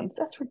breakfast ones.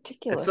 That's It's so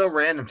ridiculous.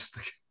 random.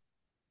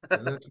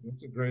 That's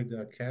a great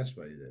catch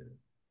by you there.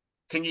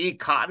 Can you eat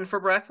cotton for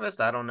breakfast?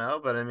 I don't know,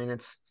 but I mean,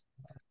 it's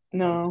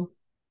No,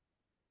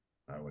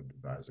 I would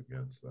advise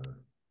against that.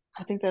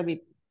 I think that'd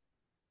be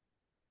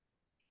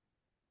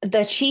the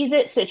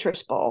Cheez-It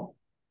Citrus Bowl.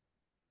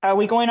 Are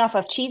we going off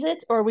of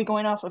Cheez-Its or are we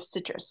going off of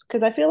citrus?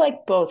 Because I feel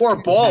like both or a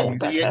could be kind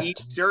bowl. of You eat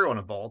breakfast. cereal in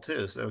a bowl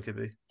too, so it could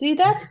be. See,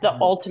 that's the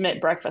ultimate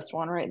breakfast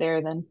one right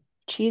there. Then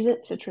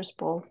Cheez-It Citrus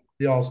Bowl.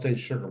 The All-State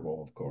Sugar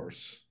Bowl, of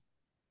course.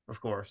 Of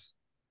course.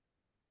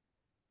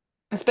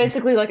 It's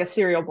basically like a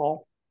cereal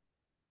bowl.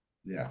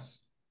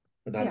 Yes,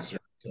 but not a Yeah.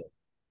 cereal killer.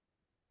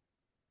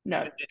 No,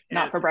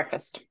 not And, for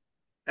breakfast.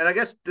 and I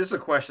guess this is a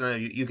question that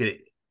you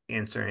could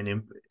answer.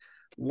 And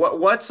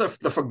what's the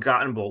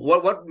forgotten bowl?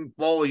 What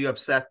bowl are you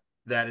upset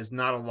that is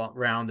not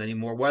around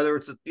anymore? Whether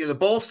it's the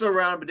bowl's still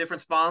around but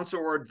different sponsor,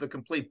 or the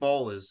complete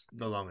bowl is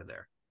no longer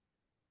there.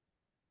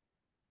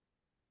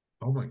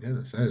 Oh my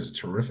goodness, that is a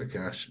terrific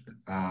question.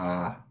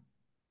 That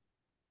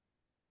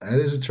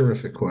is a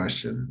terrific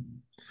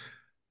question.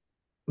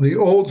 The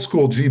old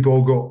school Jeep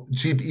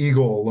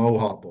Eagle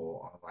Aloha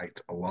Bowl I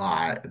liked a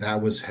lot.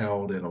 That was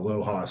held in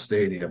Aloha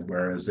Stadium,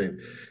 whereas there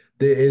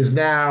is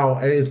now,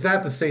 and it's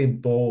not the same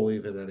bowl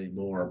even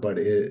anymore, but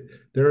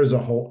there is a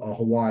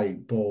Hawaii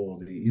Bowl,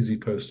 the Easy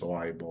Post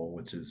Hawaii Bowl,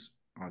 which is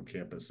on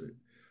campus at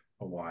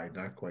Hawaii.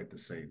 Not quite the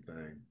same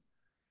thing.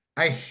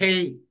 I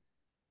hate.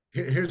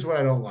 Here's what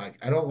I don't like.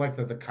 I don't like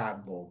that the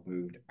Cotton Bowl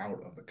moved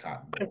out of the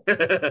Cotton Bowl.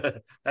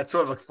 That's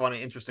sort of a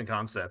funny, interesting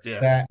concept.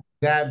 Yeah.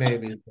 That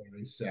made me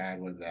very sad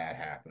when that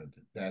happened.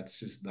 That's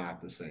just not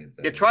the same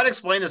Yeah, thing. try to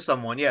explain to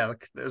someone. Yeah,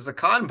 like, there's a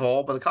Cotton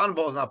Bowl, but the Cotton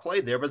Bowl is not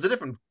played there, but it's a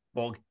different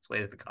bowl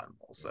played at the Cotton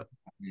Bowl. So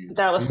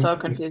That was so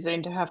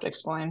confusing to have to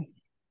explain.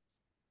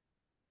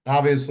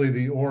 Obviously,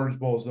 the Orange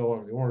Bowl is no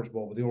longer the Orange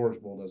Bowl, but the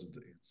Orange Bowl doesn't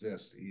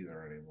exist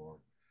either anymore.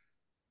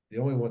 The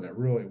only one that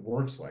really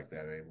works like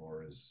that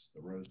anymore is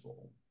the Rose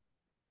Bowl.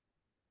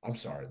 I'm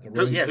sorry, the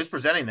Rose yeah, Bowl. who's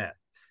presenting that?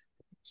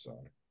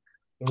 Sorry,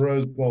 the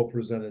Rose Bowl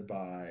presented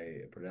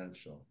by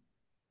Prudential.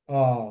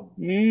 Um,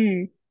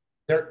 Mm.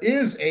 there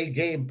is a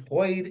game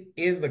played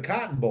in the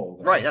Cotton Bowl,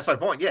 though. Right, that's my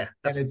point. Yeah,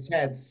 And it's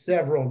had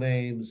several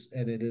names,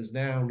 and it is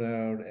now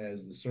known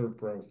as the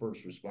ServPro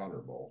First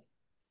Responder Bowl.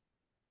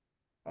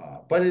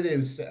 But it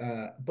is,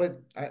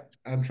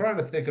 I'm trying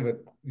to think of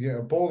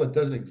a bowl that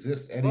doesn't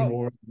exist well,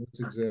 anymore.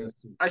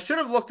 Exists. I should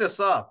have looked this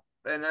up,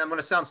 and I'm going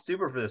to sound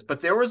stupid for this, but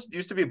there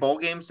used to be bowl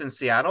games in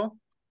Seattle.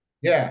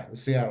 Yeah, the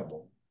Seattle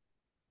Bowl.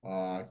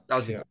 That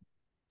was Yeah,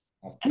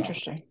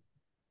 Interesting.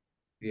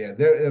 yeah.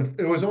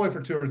 It was only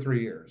for 2 or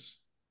 3 years.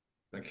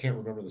 I can't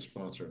remember the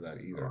sponsor of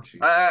that either.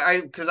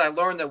 because I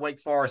learned that Wake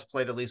Forest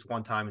played at least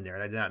one time in there,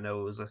 and I did not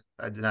know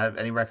I did not have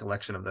any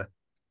recollection of that.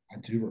 I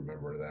do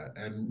remember that.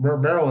 And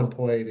Maryland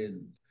played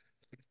in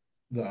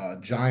the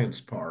Giants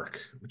Park,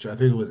 which I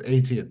think was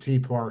AT&T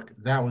Park.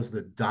 That was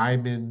the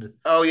Diamond.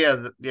 Oh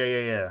yeah,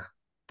 yeah.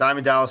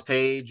 Diamond Dallas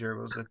Page, or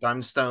was it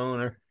Diamond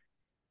Stone, or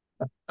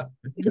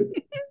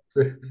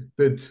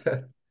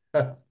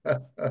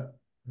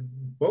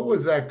What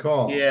was that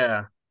called?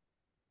 yeah.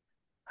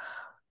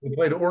 They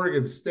played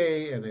Oregon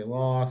State and they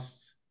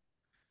lost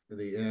in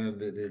the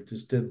end. It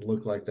just didn't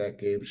look like that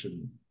game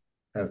should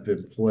have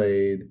been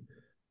played.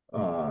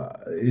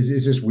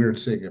 It's just weird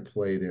seeing it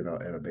played in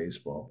a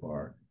baseball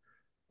park.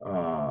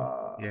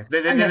 Yeah,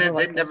 I never they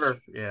liked this. never,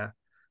 yeah.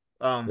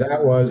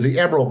 That was the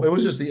Emerald. It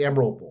was just the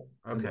Emerald Bowl.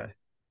 Okay.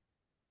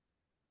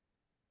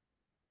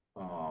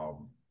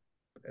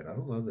 and I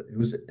don't know that it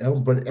was,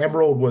 but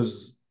emerald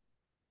was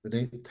the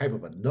name type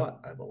of a nut,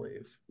 I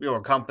believe.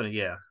 Your company,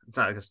 yeah. It's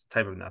not just the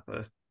type of nut,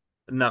 but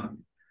a nut.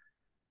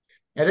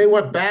 And they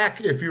went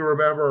back, if you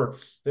remember,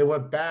 they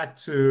went back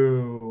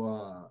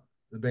to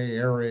the Bay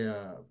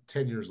Area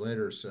 10 years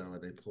later or so,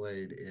 and they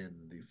played in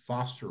the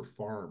Foster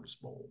Farms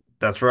Bowl.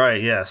 That's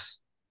right. Yes.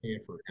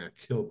 Stanford got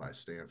killed by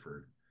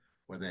Stanford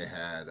when they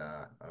had,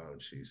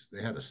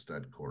 they had a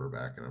stud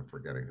quarterback, and I'm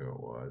forgetting who it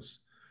was.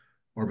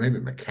 Or maybe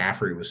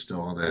McCaffrey was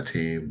still on that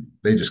team.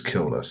 They just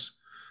killed us.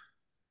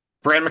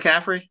 Fran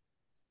McCaffrey?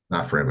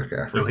 Not Fran No,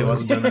 McCaffrey. he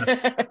wasn't doing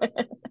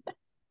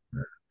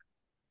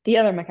The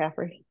other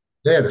McCaffrey.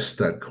 They had a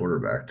stud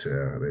quarterback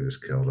too. They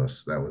just killed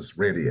us. That was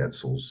Randy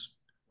Edsall's,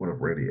 one of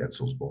Randy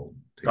Edsall's bowl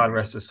teams. God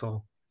rest his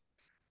soul.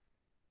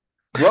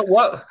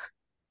 What?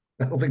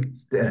 I don't think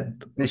he's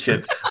dead. He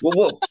should.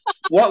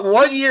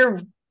 What year?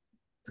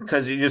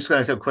 Because you're just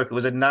going to go quickly.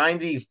 Was it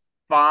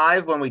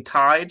 95 when we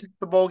tied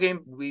the bowl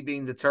game? We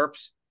being the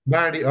Terps.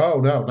 90.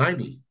 Oh no,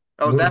 90.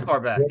 Oh, was that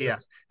far back?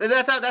 Yes.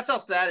 That's how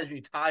sad is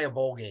you tie a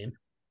bowl game.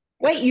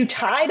 Wait, you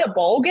tied a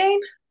bowl game?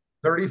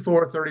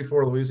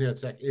 34-34 Louisiana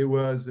Tech. It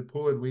was the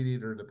Pool Weed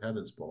Eater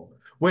Independence Bowl,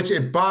 which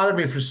it bothered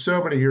me for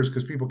so many years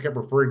because people kept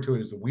referring to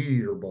it as the Weed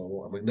Eater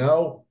Bowl. I'm like,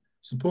 no,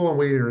 it's the Pool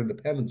Weed Eater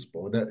Independence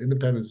Bowl. That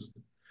Independence is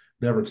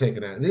never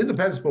taken out. And the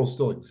Independence Bowl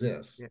still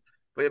exists. Yeah.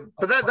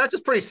 But that's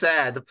just pretty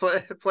sad to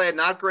play a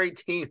not great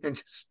team and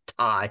just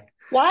tie.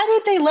 Why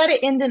did they let it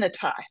end in a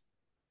tie?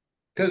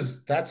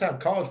 Because that's how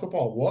college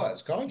football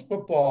was. College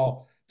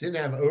football didn't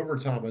have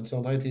overtime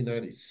until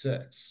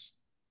 1996.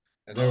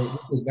 And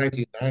this was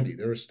 1990.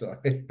 There was still.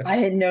 I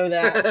didn't know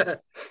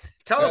that.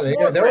 Tell us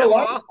more, there were a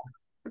Grandpa.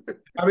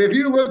 I mean, if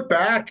you look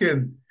back,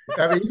 and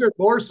I mean, even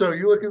more so,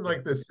 you look in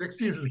like the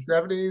 60s and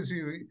 70s,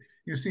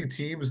 you see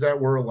teams that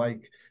were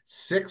like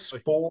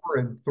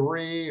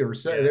 6-4-3 or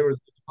so. Yeah. There was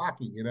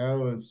hockey,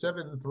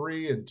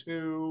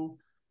 7-3-2.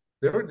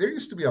 There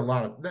used to be a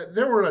lot of,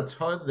 there were a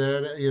ton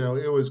then,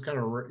 it was kind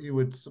of, you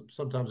would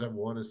sometimes have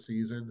one a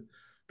season.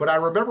 But I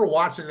remember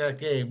watching that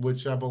game,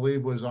 which I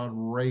believe was on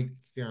Rake.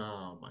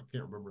 I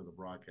can't remember the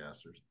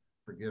broadcasters.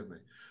 Forgive me.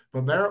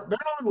 But Maryland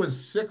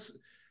was 6.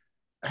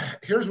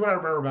 Here's what I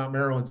remember about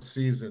Maryland's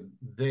season.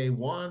 They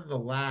won the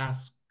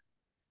last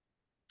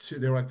two.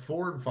 They were like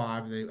 4 and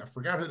 5. I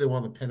forgot who they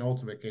won the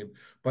penultimate game.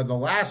 But the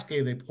last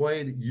game they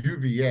played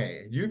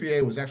UVA. And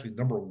UVA was actually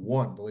number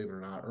 1, believe it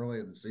or not, early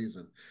in the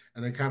season.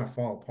 And they kind of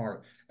fall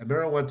apart. And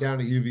Maryland went down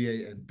to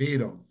UVA and beat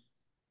them.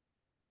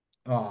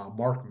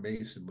 Mark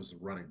Mason was the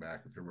running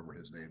back, if you remember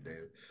his name,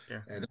 David.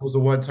 Yeah. And that was the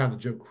one time that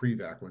Joe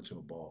Krivak went to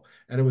a bowl.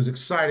 And it was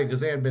exciting because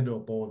they hadn't been to a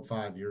bowl in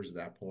 5 years at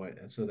that point.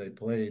 And so they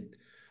played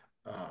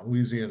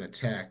Louisiana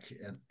Tech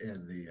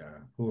and the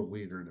Hula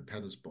Weeder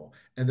Independence Bowl.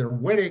 And they're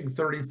winning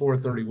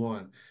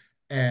 34-31.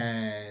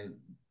 And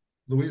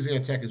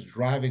Louisiana Tech is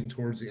driving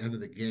towards the end of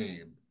the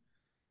game.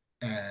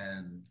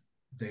 And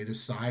they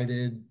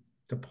decided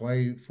to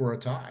play for a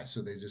tie.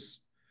 So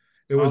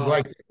it was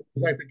like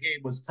the game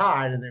was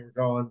tied and they were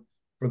going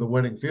for the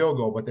winning field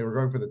goal, but they were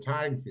going for the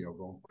tying field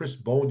goal. Chris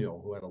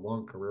Boniel, who had a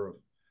long career with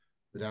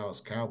the Dallas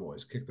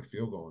Cowboys, kicked the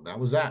field goal. And that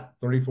was that,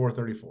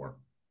 34-34.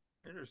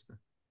 Interesting.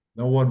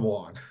 No one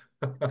won.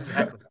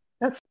 Exactly.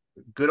 That's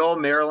good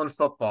old Maryland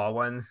football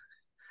when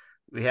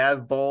we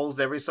have bowls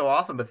every so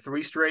often, but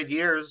 3 straight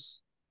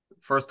years,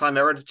 first time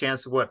ever had a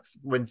chance to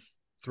win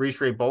 3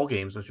 straight bowl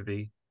games, which would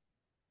be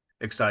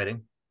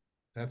exciting.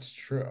 That's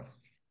true.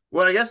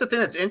 Well, I guess the thing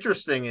that's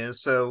interesting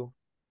is, so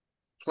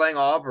playing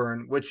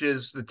Auburn, which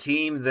is the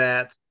team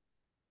that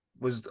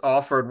was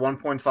offered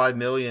 $1.5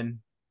 million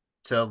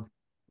to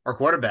our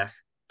quarterback,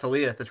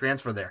 Talia, to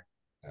transfer there.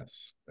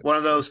 That's one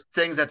of those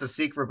things that's a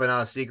secret, but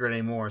not a secret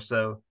anymore.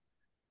 So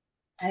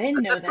I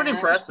didn't know that. That's pretty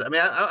impressive. I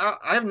mean,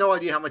 I have no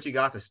idea how much he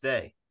got to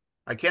stay.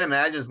 I can't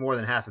imagine it's more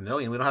than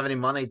 $500,000. We don't have any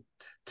money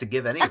to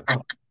give anyone.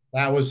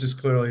 That was just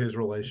clearly his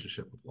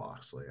relationship with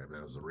Loxley. I mean,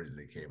 that was the reason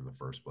he came in the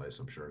first place.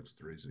 I'm sure it's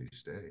the reason he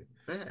stayed.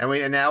 Yeah,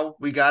 and now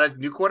we got a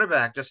new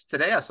quarterback. Just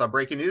today, I saw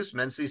breaking news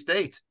from NC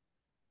State.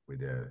 We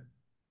did.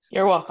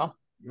 You're welcome.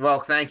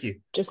 Well, thank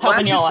you. Just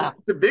helping y'all out.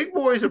 The big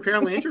boys are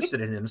apparently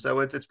interested in him, so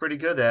it's pretty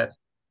good that.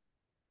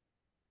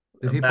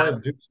 Did he play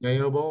the Duke's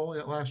Mayo Bowl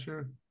last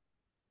year?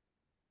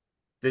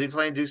 Did he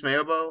play in Duke's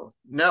Mayo Bowl?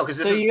 No,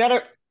 because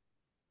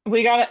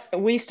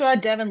we still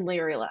had Devin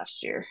Leary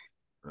last year.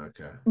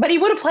 Okay. But he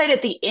would have played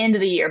at the end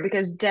of the year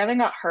because Devin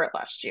got hurt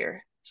last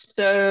year.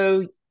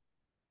 So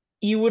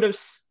you would have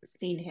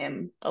seen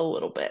him a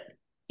little bit.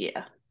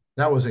 Yeah.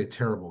 That was a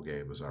terrible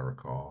game, as I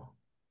recall.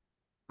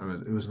 I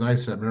mean, it was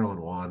nice that Maryland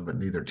won, but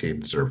neither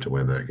team deserved to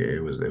win that game.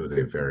 It was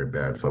a very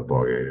bad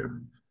football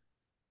game.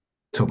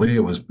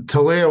 Talia was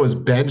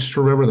benched,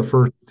 remember, the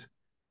first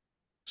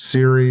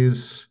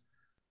series.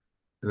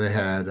 They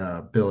had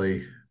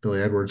Billy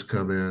Edwards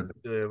come in.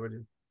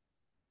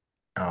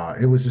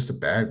 It was just a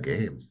bad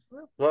game.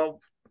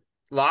 Well,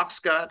 Locke's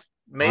got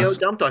Mayo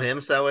dumped on him,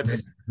 so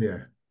it's yeah.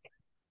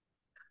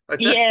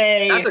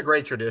 Yay. That's a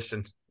great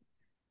tradition.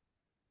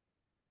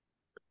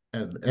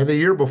 And the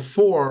year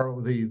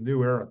before, the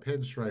New Era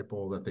Pinstripe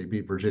Bowl that they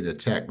beat Virginia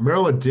Tech,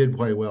 Maryland did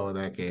play well in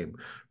that game.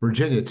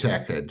 Virginia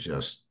Tech had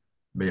just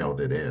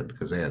mailed it in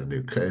because they had a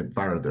new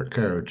fired their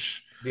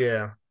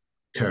Yeah.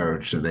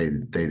 coach, and they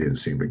didn't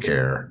seem to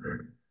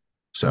care.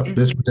 So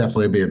this Mhm. would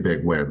definitely be a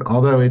big win.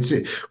 Although it's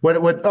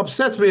what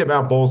upsets me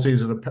about bowl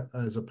season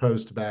as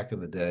opposed to back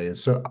in the day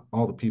is so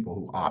all the people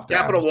who opt out.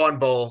 Capital One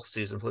Bowl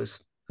season, please.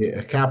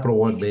 Yeah, Capital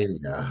One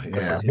Mania. Yes,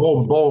 Yeah,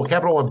 please.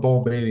 Capital One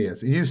Bowl Mania.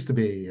 It used to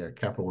be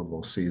Capital One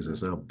Bowl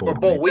seasons. Now Or Bowl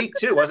Bowl Mania. Week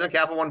too. Wasn't it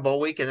Capital One Bowl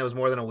Week and it was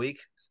more than a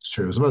week? It's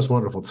true. It was the most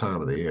wonderful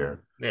time of the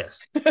year.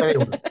 Yes.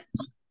 Anyway,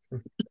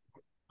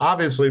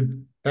 obviously,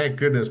 thank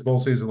goodness bowl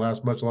season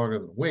lasts much longer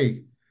than a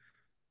week.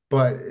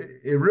 But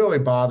it really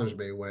bothers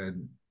me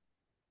when,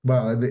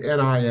 well, the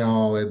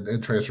NIL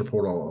and transfer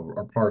portal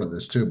are part of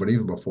this too. But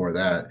even before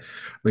that,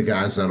 the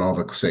guys that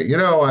all say, you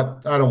know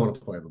what, I don't want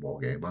to play in the bowl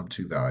game. I'm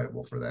too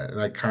valuable for that. And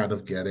I kind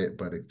of get it,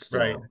 but it's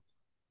Right. still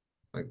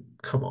like,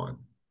 come on,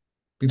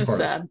 be It's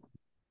part of it. sad.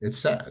 It's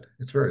sad.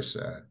 It's very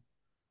sad.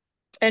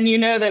 And you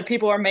know that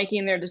people are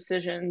making their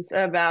decisions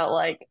about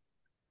like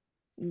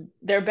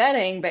they're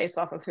betting based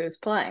off of who's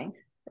playing,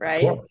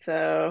 right? Cool.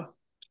 So,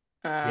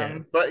 Yeah.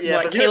 what But you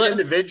as an Caleb?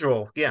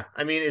 individual, yeah.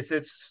 I mean,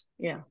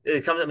 Yeah,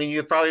 it comes. I mean, you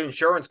have probably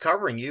insurance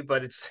covering you,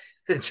 but it's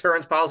the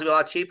insurance policy will be a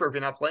lot cheaper if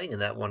you're not playing in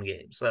that one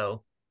game.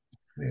 So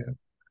Yeah.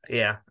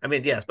 yeah, I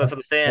mean, yes, but for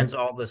the fans,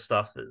 all this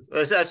stuff is.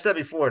 As I've said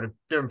before to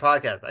different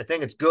podcasts, I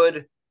think it's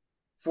good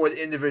for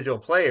the individual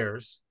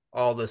players.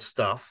 All this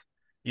stuff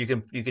you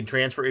can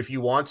transfer if you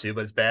want to,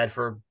 but it's bad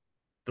for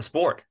the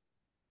sport.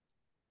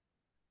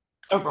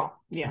 overall,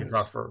 We yeah, can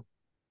talk for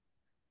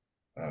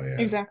Oh yeah.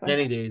 exactly.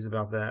 many days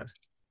about that.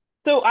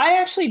 So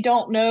I actually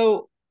don't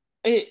know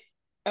it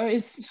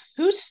is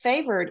who's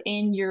favored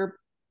in your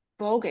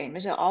bowl game.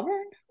 Is it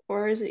Auburn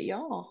or is it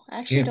y'all? I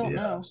actually Can't don't be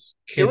know. us.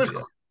 It Can't was. be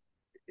us.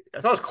 I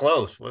thought it was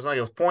close. It was like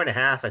it was point and a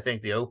half. I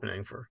think the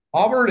opening for.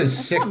 Auburn is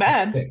That's not 6-6.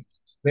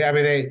 bad. I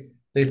mean,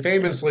 they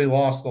famously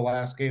lost the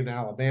last game to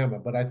Alabama,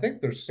 but I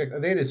think they're six.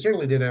 They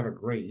certainly didn't have a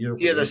great year for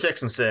Yeah, they're the.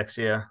 6-6.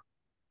 Yeah.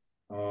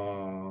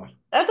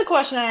 That's a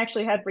question I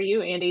actually had for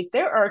you, Andy.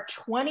 There are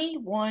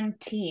 21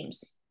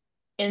 teams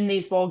in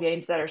these bowl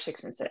games that are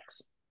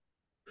 6-6.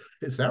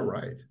 Is that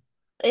right?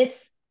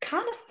 It's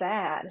kind of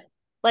sad.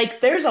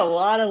 Like there's a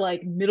lot of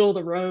like middle of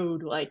the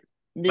road, like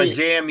Like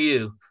the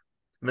JMU,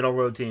 middle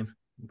road team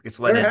gets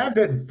let There in. have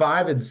been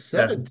 5 and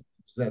 7 Yeah, teams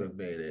that have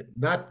made it.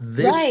 Not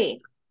this, right.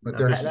 but not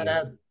there this that year.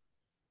 has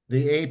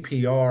the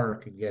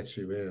APR can get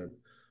you in.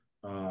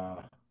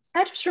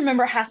 I just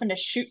remember having to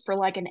shoot for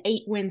like an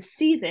 8-win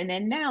season,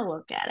 and now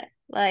look at it.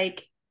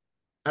 Like,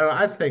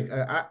 I think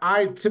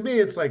to me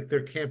it's like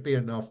there can't be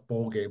enough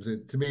bowl games.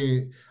 To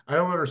me, I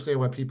don't understand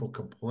why people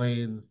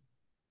complain.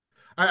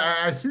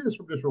 I see this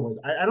from different ways.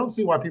 I don't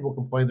see why people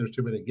complain there's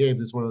too many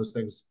games. It's one of those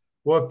things.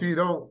 Well,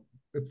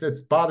 if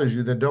it bothers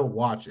you, then don't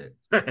watch it.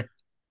 And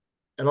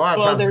a lot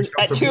of well, times it there's comes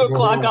at from two people who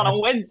o'clock don't on a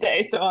watch.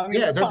 Wednesday, so I mean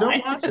Yeah, it's then don't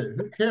fine. watch it.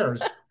 Who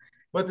cares?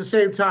 But at the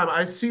same time,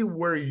 I see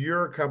where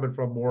you're coming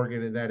from,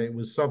 Morgan, in that it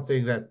was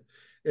something that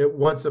it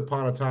once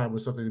upon a time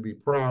was something to be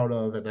proud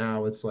of, and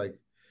now it's like,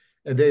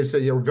 and Dave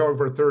said, yeah, we're going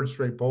for a third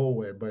straight bowl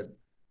win, but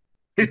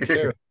who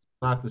cares?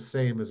 Not the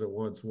same as it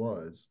once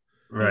was.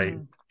 Right.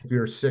 Mhm. If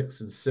you're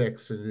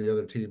 6-6 and the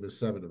other team is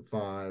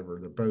 7-5, or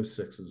they're both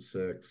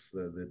 6-6,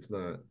 then it's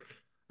not.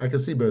 I can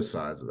see both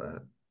sides of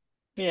that.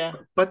 Yeah.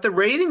 But the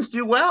ratings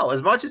do well.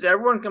 As much as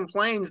everyone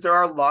complains, there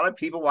are a lot of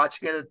people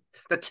watching it at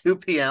the 2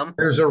 p.m.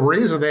 There's a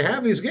reason they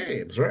have these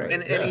games, right?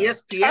 And Yeah. Are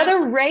ESPN.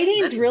 the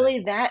ratings Many of them. really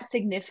that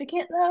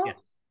significant Yeah. though?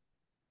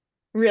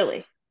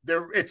 Really?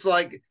 It's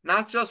like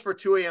not just for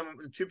 2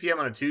 p.m.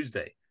 on a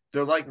Tuesday.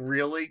 They're like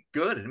really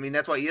good. I mean,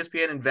 that's why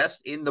ESPN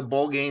invests in the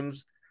bowl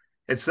games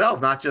itself,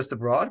 not just the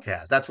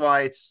broadcast. That's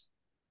why it's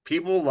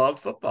people love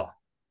football.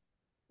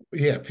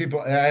 Yeah,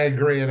 people. I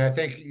agree, and I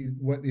think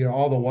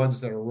all the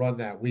ones that are run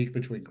that week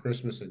between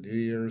Christmas and New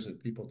Year's, and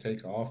people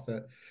take off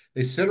that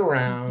they sit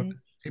around. Mm-hmm.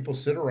 People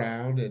sit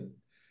around, and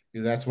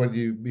that's when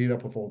you meet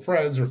up with old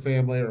friends or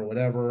family or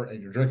whatever,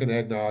 and you're drinking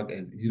eggnog,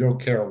 and you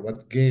don't care what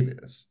the game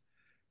is.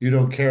 You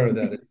don't care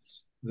that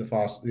it's the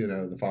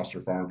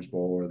Foster Farms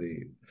Bowl or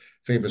the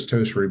famous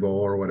Toastery Bowl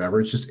or whatever.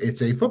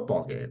 It's a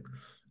football game,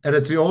 and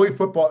it's the only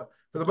football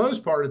for the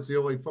most part. It's the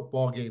only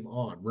football game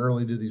on.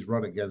 Rarely do these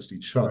run against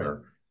each Right.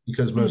 other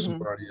because most of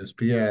them are on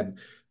ESPN.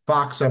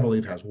 Fox, I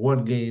believe, has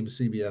one game.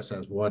 CBS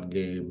has one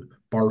game.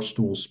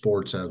 Barstool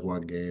Sports has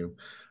one game.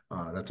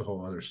 That's a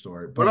whole other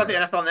story. What about But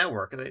the NFL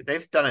Network?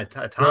 They've done it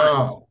a time.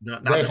 no,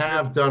 Not they this year.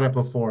 have done it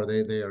before.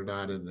 They are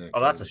not in that Oh,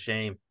 that's game. a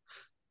shame.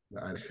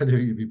 I knew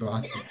you'd be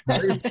bothered. I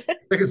think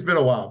it's been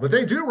a while, but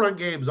they do run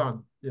games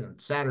on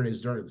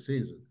Saturdays during the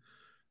season.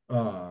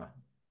 Uh,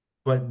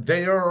 but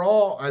they are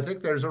all. I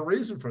think there's a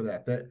reason for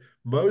that. That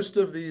most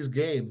of these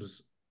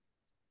games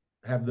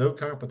have no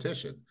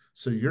competition.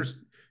 So you're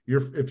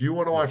if you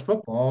want to watch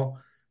football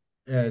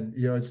and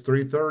it's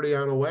 3:30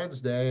 on a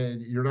Wednesday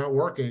and you're not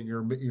working,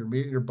 you're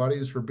meeting your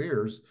buddies for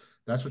beers.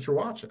 That's what you're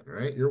watching,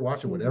 right? You're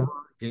watching whatever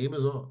game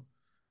is on.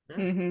 Yeah.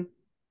 Mm-hmm.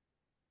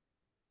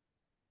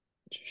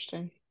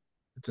 Interesting.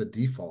 It's a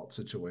default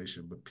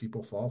situation, but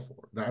people fall for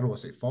it. Now, I don't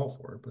want to say fall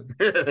for it,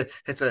 but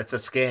It's a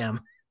scam.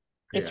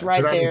 It's yeah, they're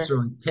right not there.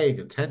 necessarily paying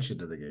attention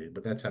to the game,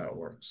 but that's how it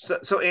works.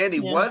 So Andy,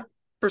 Yeah. what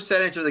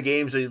percentage of the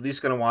games are you at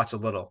least going to watch a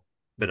little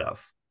bit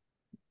of?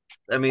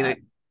 I mean,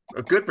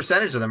 a good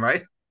percentage of them,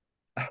 right?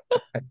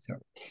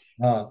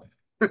 Uh,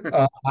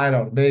 I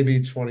don't,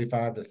 maybe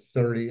 25 to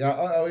 30.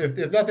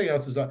 If nothing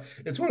else is up,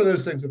 it's one of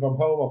those things. If I'm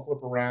home, I'll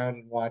flip around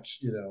and watch,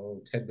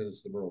 10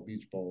 minutes of the Myrtle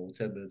Beach Bowl,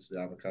 10 minutes of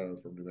the avocado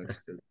from New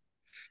Mexico.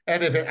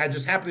 And if I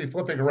just happen to be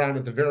flipping around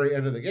at the very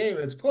end of the game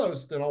and it's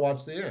close, then I'll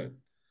watch the end.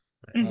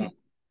 Mm-hmm.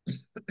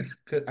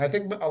 I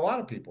think a lot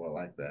of people are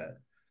like that.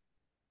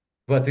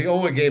 But the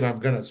only game I'm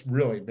going to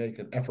really make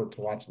an effort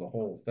to watch the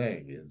whole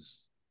thing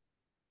is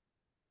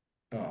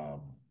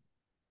um,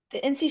 The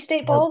NC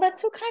State Bowl.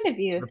 That's so kind of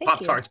you. The Thank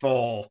Pop you. Tarts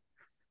Bowl.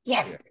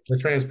 Yes. yeah, the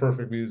Trans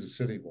Perfect Music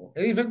City Bowl.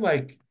 And even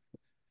like,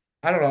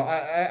 I don't know,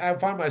 I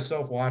find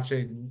myself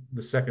watching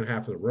the second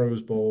half of the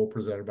Rose Bowl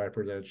presented by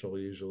Prudential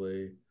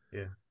usually.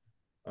 Yeah.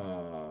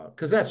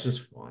 Because that's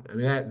just fun. I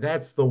mean,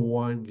 that's the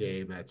one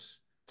game that's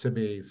to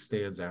me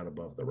stands out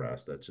above the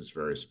rest. That's just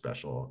very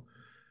special.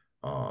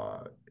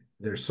 Uh,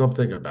 there's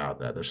something about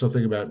that. There's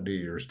something about New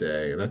Year's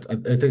Day, and I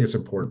think it's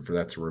important for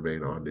that to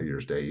remain on New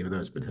Year's Day, even though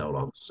it's been held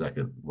on the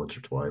second once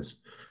or twice.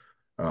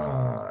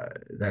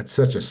 That's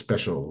such a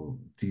special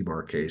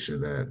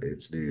demarcation that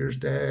it's New Year's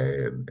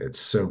Day, and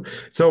it's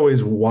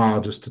always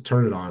wild just to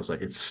turn it on. It's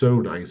like it's so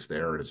nice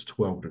there, and it's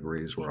 12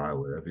 degrees where I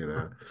live.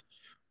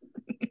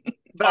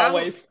 But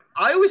Always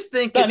I always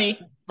think it's sunny.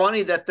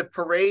 funny that the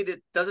parade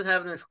it doesn't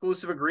have an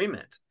exclusive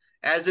agreement.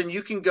 As in,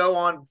 you can go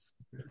on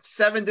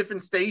 7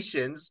 different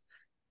stations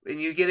and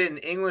you get it in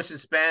English and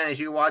Spanish.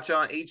 You watch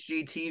on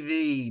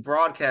HGTV,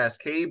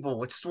 broadcast,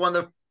 cable. It's one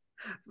of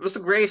the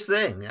greatest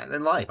thing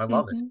in life. I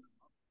love it. Mm-hmm.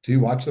 Do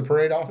you watch the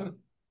parade often?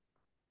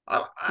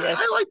 I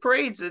Yes. like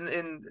parades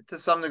in to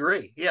some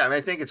degree. Yeah, I mean,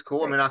 I think it's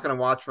cool. I mean, not going to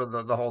watch for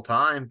the whole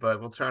time, but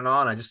we'll turn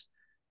on. And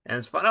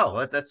it's fun.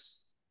 Oh,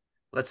 that's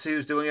let's see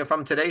who's doing it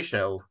from today's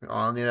show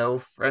on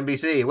for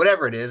NBC,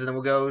 whatever it is, and then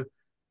we'll go.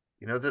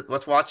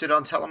 Let's watch it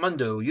on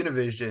Telemundo,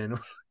 Univision,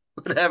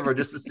 whatever,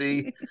 just to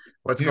see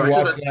what's Do you going.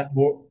 watch that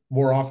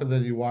more often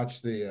than you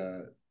watch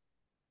the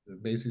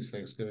Macy's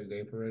Thanksgiving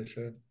Day Parade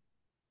show?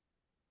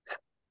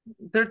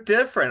 They're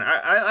different.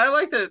 I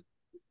like the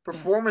Yes.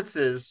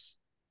 performances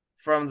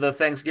from the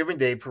Thanksgiving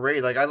Day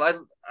parade. Like I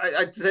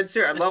said,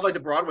 Sarah, I love like the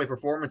Broadway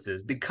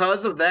performances.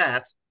 Because of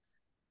that,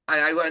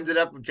 I ended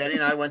up Jenny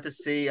and I went to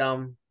see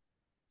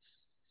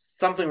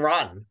Something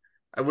Rotten.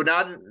 I would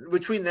not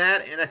between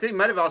that and I think it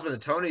might have also been the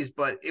Tonys,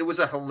 but it was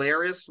a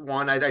hilarious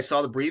one. I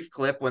saw the brief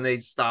clip when they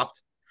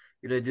stopped,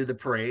 to do the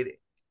parade.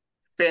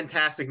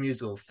 Fantastic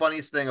musical,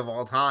 funniest thing of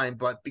all time.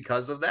 But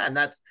because of that, and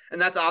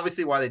that's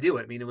obviously why they do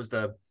it. I mean, it was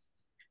the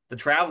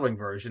traveling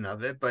version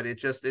of it, but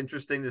it's just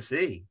interesting to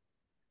see.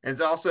 And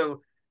it's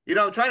also,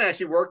 I'm trying to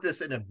actually work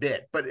this in a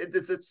bit, but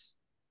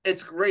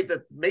it's great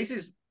that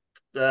Macy's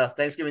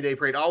Thanksgiving Day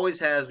Parade always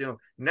has,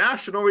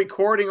 national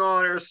recording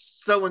honors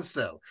so and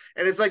so,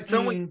 and it's like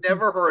someone you Mm-hmm.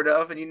 never heard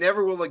of and you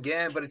never will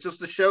again, but it's just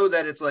to show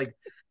that it's like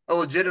a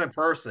legitimate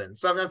person.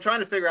 So I'm trying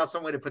to figure out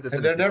some way to put this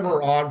And in a they're bit.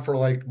 never on for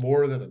like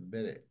more than a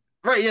minute.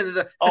 Right?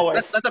 Yeah,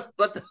 Always.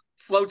 let the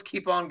floats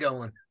keep on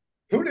going.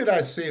 Who did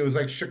I see? It was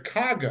like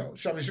Chicago.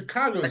 I mean,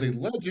 Chicago is a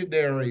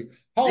legendary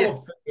Hall Yeah,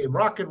 of Fame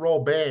rock and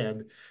roll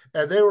band,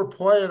 and they were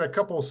playing a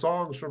couple of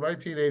songs from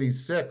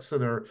 1986, and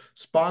they're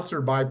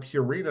sponsored by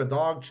Purina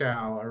Dog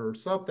Chow or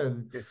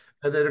something. yeah.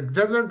 And then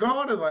they're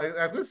gone, and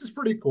like this is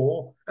pretty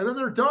cool. And then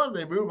they're done.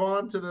 They move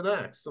on to the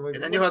next. I'm like,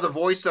 And then you what? have the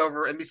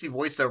voiceover, NBC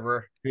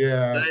voiceover.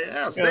 Yeah,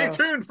 Yeah, stay Yeah.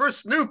 tuned for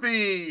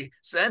Snoopy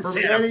and for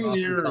Santa many Claus will be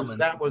years, coming.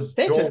 that was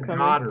Santa's Joel coming.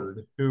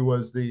 Goddard, who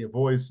was the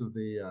voice of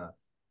the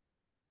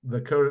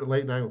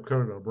late night with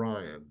Conan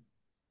O'Brien.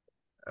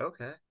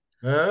 Okay.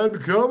 And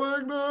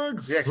coming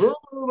next, Yeah. Santa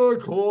Well,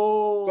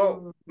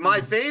 Claus.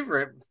 my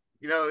favorite,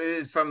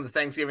 is from the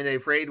Thanksgiving Day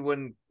Parade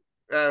when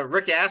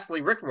Rick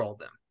Astley rickrolled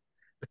them.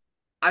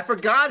 I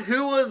forgot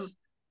who was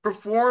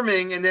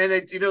performing, and then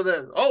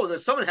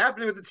there's something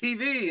happening with the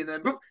TV, and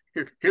then boop,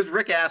 here's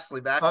Rick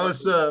Astley back. Oh,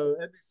 so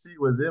NBC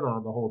was in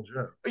on the whole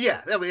joke.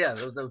 Yeah, that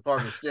was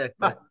part of the stick.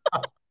 But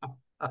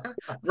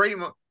great,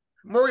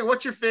 Maury,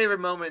 what's your favorite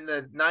moment in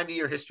the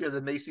 90-year history of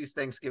the Macy's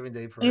Thanksgiving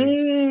Day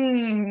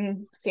Parade?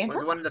 Santa?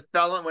 Was it when the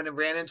felon when it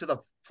ran into the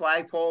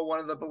flagpole, one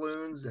of the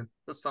balloons, and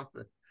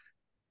something?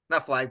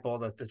 Not flagpole,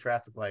 the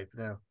traffic light.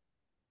 No.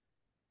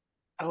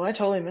 Oh, I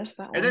totally missed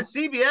that And then one.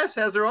 CBS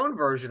has their own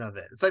version of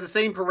it. It's like the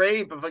same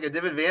parade, but like a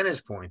different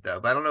vantage point, though.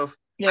 But I don't know if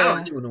I don't know Yeah.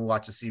 anyone who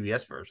watched the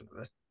CBS version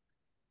of it.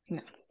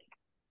 No.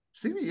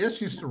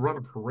 CBS used to run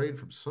a parade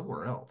from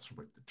somewhere else, from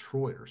like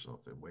Detroit or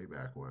something, way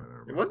back when. I There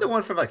wasn't remember. the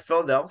one from like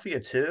Philadelphia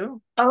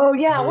too. Oh,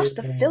 yeah. I watched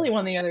the Yeah. Philly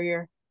one the other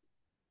year.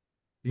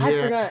 I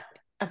Yeah, forgot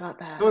about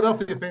that.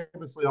 Philadelphia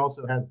famously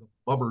also has the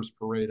Bummers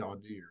Parade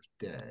on New Year's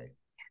Day.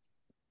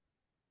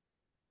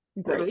 I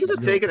mean, Great he's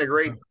just stuff. taking a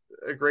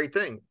great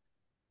thing.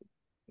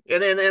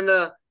 And then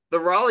the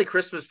Raleigh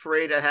Christmas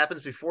parade that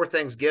happens before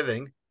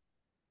Thanksgiving.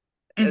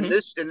 And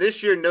Mm-hmm.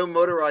 this year, no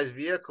motorized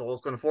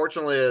vehicles.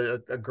 Unfortunately,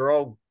 a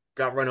girl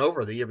got run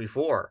over the year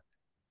before.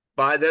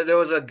 By there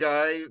was a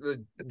guy,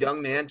 a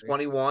young man,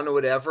 21 or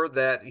whatever,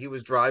 that he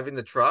was driving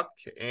the truck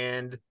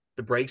and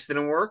the brakes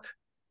didn't work,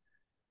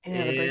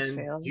 Yeah, the brakes and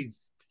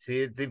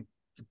failed. the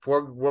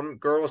poor woman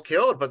girl was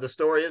killed. But the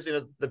story is,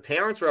 the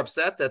parents were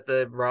upset that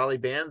the Raleigh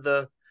banned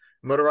the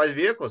motorized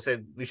vehicles.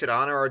 Said we should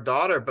honor our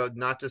daughter, but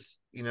not just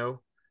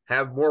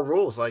have more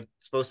rules like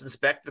supposed to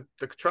inspect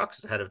the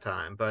trucks ahead of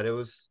time. But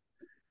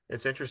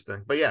it's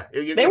interesting. But yeah,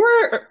 They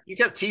were you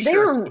have they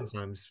T-shirts were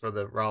sometimes for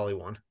the Raleigh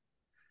one.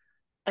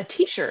 a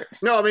t-shirt.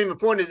 No, I mean the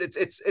point is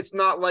it's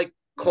not like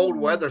cold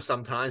weather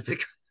sometimes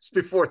because it's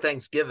before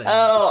Thanksgiving.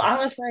 Oh, I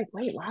was like,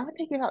 wait, why would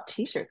they give out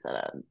t-shirts at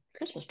a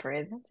Christmas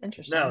parade? That's No,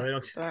 interesting. they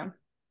don't. But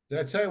Did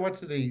I tell you went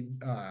to the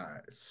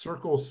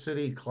Circle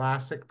City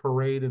Classic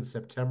Parade in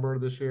September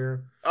of this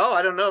year? Oh,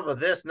 I don't know about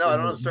this. No, I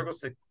don't know. Circle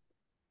Stick.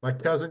 My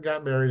cousin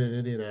got married in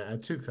Indiana. I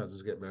had two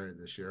cousins get married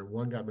this year.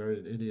 One got married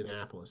in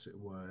Indianapolis. It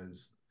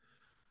was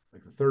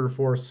like the third or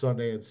fourth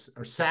Sunday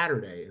or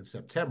Saturday in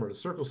September. The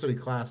Circle City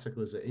Classic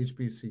was an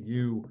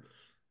HBCU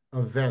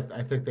event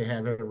I think they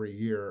have every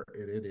year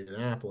in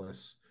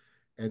Indianapolis.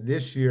 And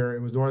this year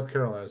it was North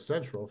Carolina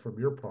Central from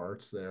your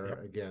parts there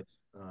Yep. against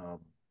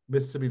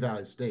Mississippi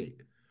Valley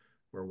State,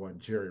 where one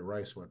Jerry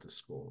Rice went to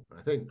school.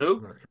 I think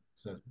Who?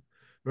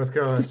 North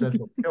Carolina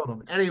Central killed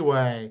him.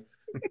 Anyway,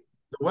 the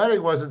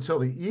wedding wasn't until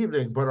the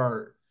evening, but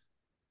our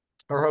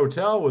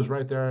hotel was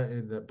right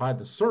there by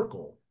the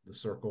circle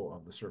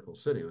of the Circle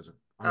City. It was an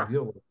Ah,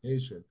 ideal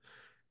location.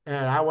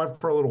 And I went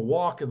for a little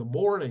walk in the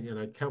morning, and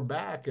I come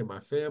back, and my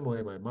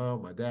family, my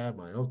mom, my dad,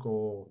 my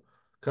uncle,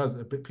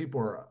 cousin,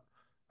 people are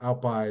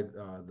out by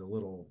the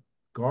little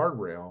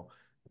guardrail,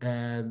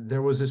 and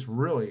there was this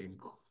really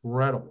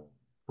incredible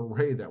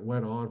parade that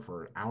went on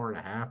for an hour and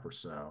a half or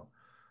so,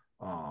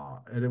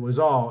 and it was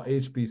all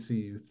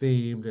HBCU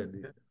themed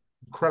and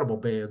incredible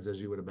bands,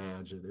 as you would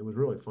imagine. It was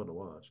really fun to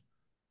watch.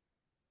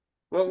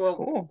 well, that's well.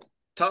 cool.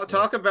 Talk Yeah.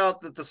 talk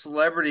about the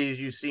celebrities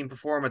you've seen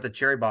perform at the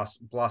Cherry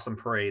Blossom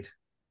Parade.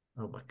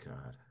 Oh my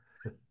God.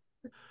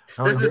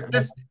 How This is many,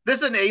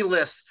 this is an A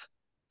list.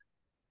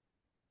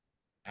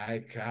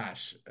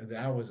 gosh,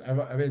 that was,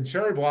 I mean,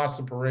 Cherry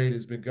Blossom Parade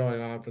has been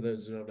going on, for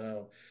those who don't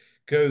know,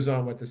 goes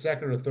on with the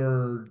second or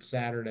third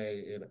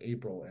Saturday in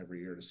April every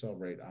year to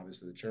celebrate,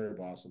 obviously, the cherry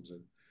blossoms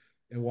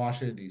in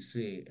Washington,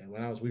 D.C. And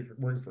when I was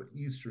working for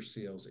Easter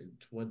Seals in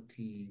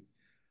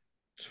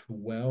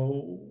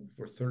 2012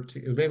 or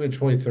 13, it was maybe in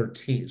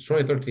 2013, it's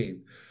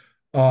 2013.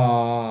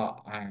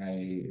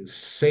 I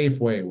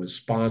Safeway was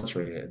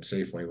sponsoring it, and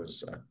Safeway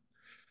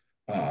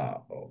uh,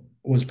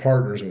 was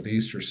partners with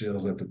Easter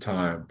Seals at the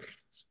time.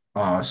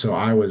 So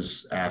I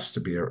was asked to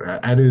be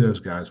I knew those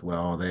guys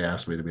well. They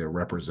asked me to be a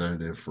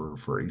representative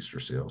for Easter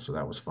Seal, so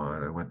that was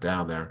fine. I went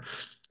down there,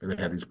 and they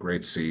had these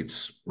great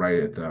seats right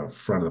at the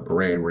front of the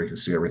parade where you can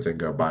see everything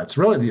go by. It's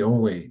really the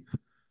only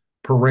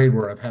parade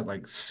where I've had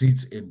like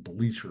seats in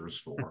bleachers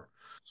for.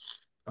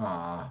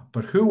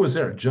 But who was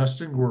there?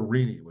 Justin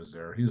Guarini was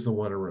there. He's the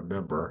one to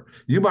remember.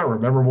 You might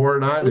remember more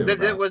than I do about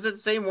it. Was it the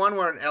same one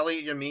where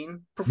Elliot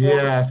Yamin performed?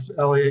 Yes,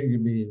 Elliot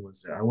Yamin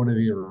was there. I wouldn't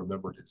have even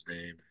remembered his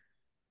name.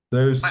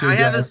 Those two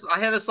guys. I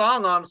have his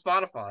song on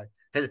Spotify.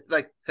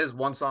 His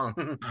one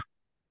song.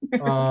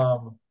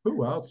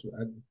 Who else?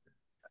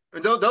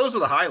 Those were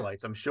the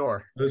highlights, I'm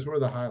sure. Those were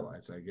the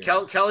highlights, I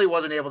guess. Kelly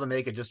wasn't able to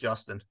make it, just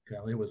Justin.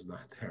 Kelly was not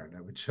there. No,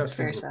 but It's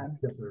Justin, very sad.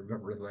 I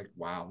remember, like,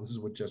 wow, this is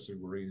what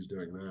Justin Marie is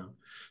doing now.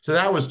 So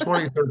that was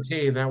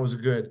 2013. That was a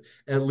good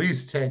at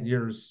least 10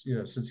 years,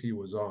 since he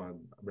was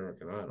on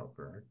American Idol,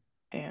 correct?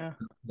 Yeah.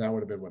 That would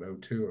have been what,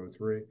 02,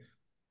 03?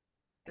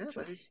 Yeah,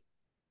 but he's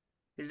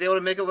able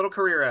to make a little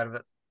career out of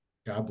it.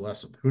 God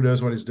bless him. Who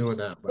knows what he's doing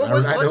now? But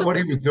Well, I know what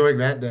he was doing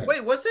that day.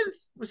 Wait, was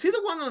he the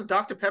one on the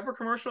Dr. Pepper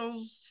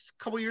commercials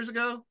a couple years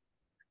ago?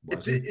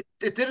 Was he?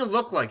 It didn't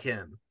look like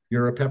him.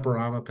 You're a pepper,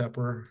 I'm a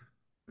pepper.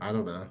 I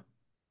don't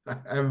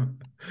know.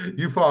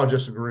 You follow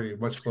Justin Green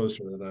much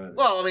closer than I do.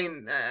 Well, I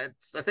mean,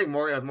 I think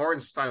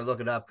Morgan's trying to look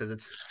it up because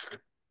it's.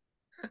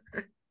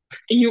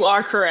 You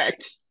are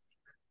correct.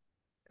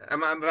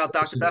 I'm about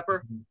Dr.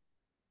 Pepper.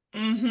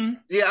 Mm-hmm.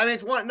 Yeah, I mean,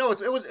 it's one. No, it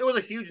was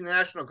a huge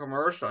national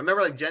commercial. I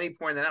remember like Jenny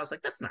pointed that out. I was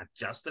like, that's not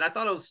Justin. I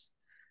thought it was.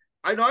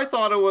 I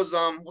thought it was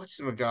what's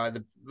the guy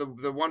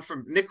the one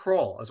from Nick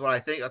Kroll is what I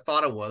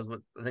thought it was. But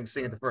I think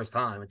seeing it the first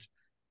time, which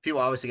people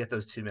obviously get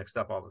those two mixed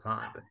up all the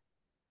time. But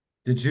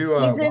did you?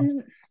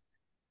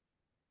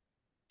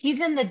 He's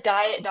in the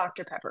Diet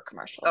Dr. Pepper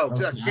commercials.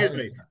 Oh, excuse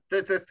me.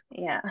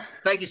 Yeah.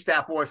 Thank you,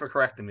 Stat Boy, for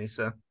correcting me.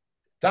 So,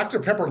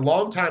 Dr. Pepper,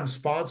 longtime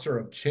sponsor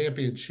of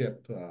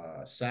Championship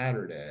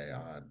Saturday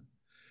on.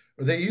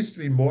 Or they used to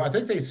be more. I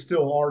think they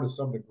still are to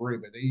some degree,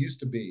 but they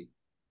used to be.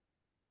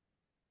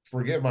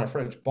 Forgive my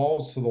French.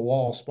 Balls to the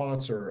wall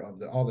sponsor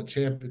of all the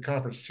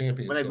conference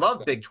championships. when they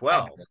love Big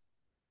 12.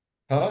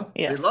 Huh?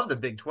 Yes. They love the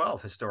Big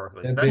 12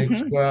 historically. And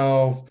Big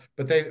 12,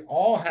 but they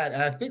all had,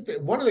 and I think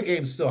that one of the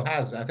games still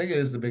has it. I think it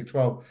is the Big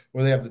 12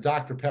 where they have the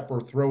Dr. Pepper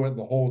throw it in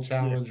the hole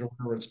challenge or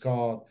whatever it's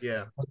called.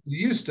 Yeah. It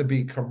used to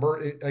be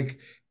like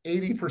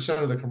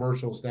 80% of the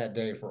commercials that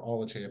day for all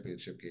the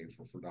championship games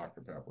were for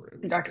Dr. Pepper.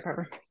 It was Dr.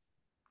 Pepper.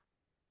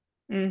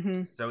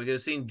 Mm-hmm. So we could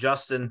have seen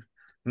Justin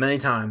many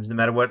times, no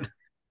matter what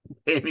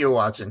game you're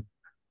watching.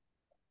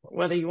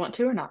 Whether you want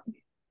to or not,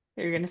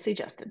 you're going to see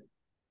Justin.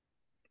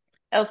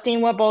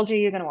 Elstein, what bowls are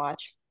you going to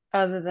watch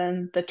other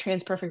than the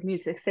Transperfect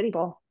Music City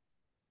Bowl?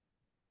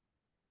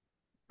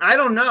 I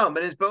don't know,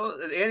 but it's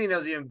both. Andy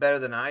knows even better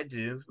than I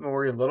do.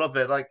 Or a little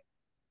bit. Like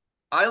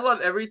I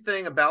love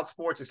everything about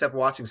sports except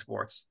watching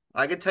sports.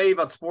 I can tell you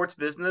about sports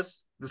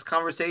business. This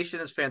conversation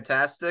is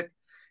fantastic.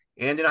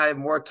 Andy and I have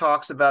more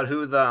talks about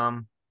who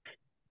the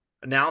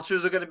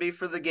announcers are going to be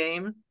for the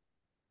game.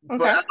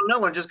 But Okay. I don't know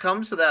when it just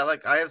comes to that.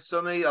 Like I have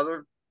so many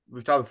other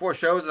we've talked before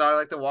shows that I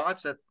like to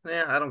watch that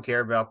I don't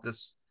care about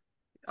this.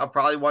 I'll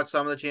probably watch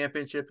some of the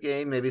championship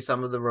game, maybe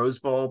some of the Rose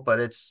Bowl, but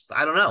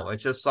I don't know.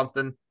 It's just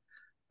something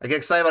I get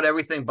excited about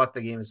everything but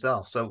the game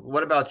itself. So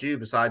what about you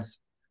besides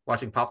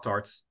watching Pop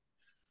Tarts?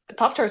 The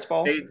Pop-Tarts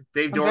Bowl.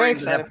 Dave I'm very Dorian gonna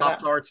excited have for Pop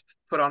that. Tarts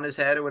put on his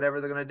head or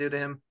whatever they're gonna do to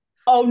him.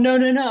 Oh, no,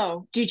 no,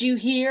 no. Did you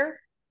hear?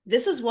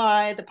 This is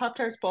why the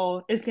Pop-Tarts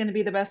Bowl is going to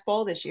be the best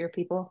bowl this year,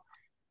 people.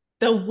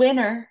 The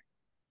winner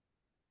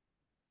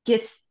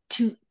gets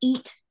to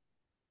eat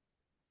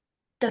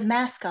the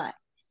mascot.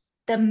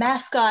 The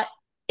mascot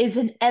is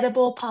an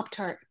edible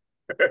Pop-Tart.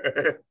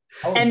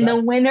 How is And the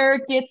that? winner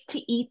gets to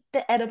eat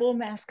the edible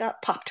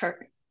mascot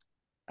Pop-Tart.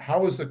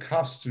 How is the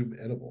costume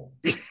edible?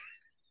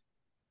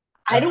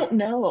 I don't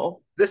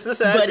know, this adds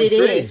but it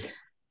intrigue. is.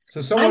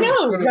 So I someone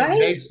know, right?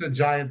 makes a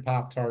giant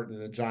Pop Tart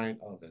in a giant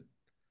oven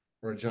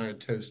or a giant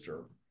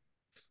toaster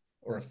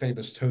or a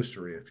famous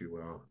toastery, if you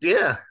will.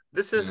 Yeah,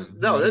 this is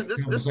And no, it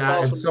this comes out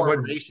calls and for more someone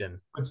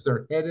information. puts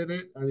their head in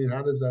it. I mean,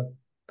 how does that?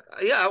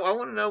 Yeah, I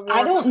want to know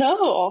I more. don't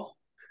know.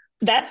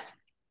 That's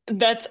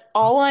that's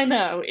all I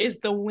know is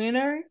the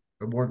winner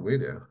The more than we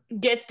do.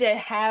 gets to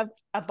have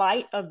a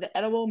bite of the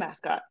edible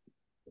mascot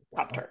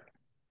Pop Wow. Tart.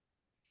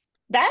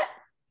 That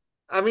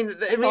I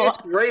that's mean, it's all.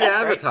 great That's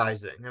great.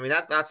 advertising. I mean,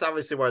 that's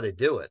obviously why they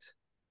do it.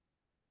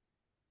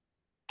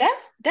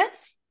 That's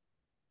that's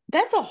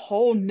that's a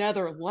whole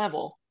nother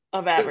level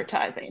of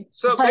advertising.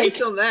 So based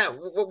Like on that,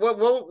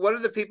 what do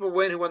the people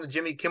win who won the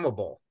Jimmy Kimmel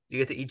Bowl? You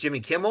get to eat Jimmy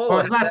Kimmel? Well,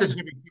 it's not the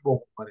Jimmy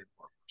Kimmel one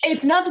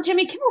it's not the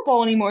Jimmy Kimmel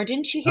Bowl anymore.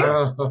 Didn't you hear?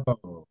 anymore.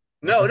 Oh,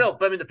 No, no,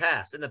 but in the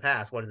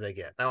past, what did they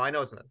get? No, I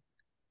know it's not.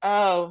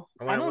 Oh,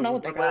 I I want don't know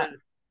what they what got.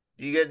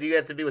 do you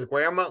get to be with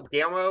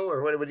Guillermo,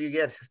 or what do you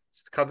get?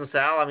 Cousin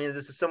Sal? I mean,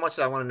 this is so much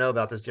that I want to know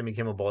about this Jimmy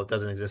Kimmel Bowl. It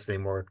doesn't exist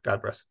anymore.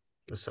 God rest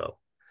the soul.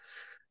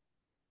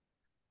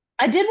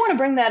 I did want to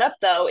bring that up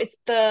though. It's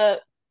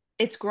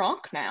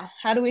Gronk now.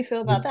 How do we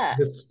feel about that?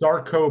 the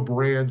Starco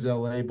Brands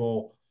LA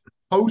Bowl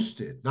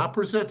hosted, not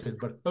presented,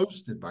 but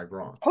hosted by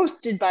Gronk.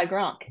 Hosted by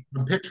Gronk.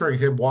 I'm picturing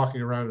him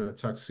walking around in a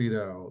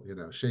tuxedo,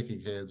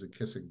 shaking hands and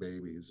kissing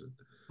babies. He's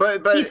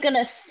But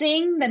gonna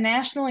sing the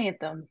national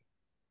anthem.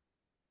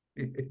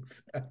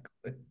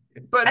 Exactly.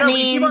 But I no,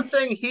 we keep on mean,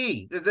 saying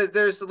he.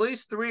 There's at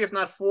least three, if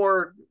not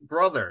four,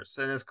 brothers.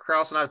 And as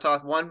Krauss and I have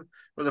talked, one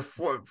was a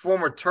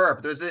former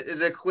Terp. Is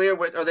it clear?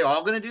 Are they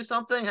all going to do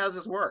something? How does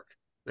this work?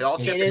 They all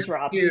chip it in. is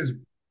Rob He is.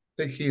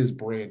 I think he is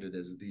branded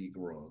as the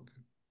Gronk.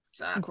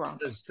 Gronk.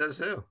 Says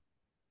who?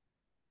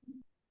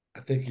 I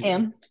think he is.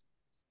 Him,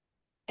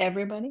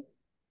 everybody,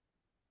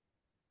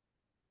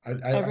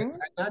 I'm everyone.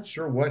 not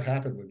sure what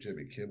happened with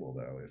Jimmy Kimmel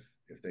though.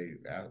 If they,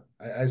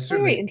 I assume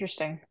Very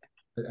interesting.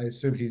 I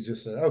assume he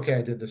just said, "Okay,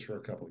 I did this for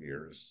a couple of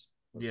years."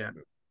 Yeah.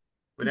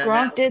 But now,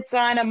 Gronk did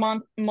sign a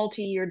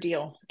multi-year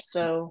deal,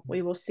 so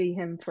we will see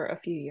him for a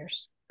few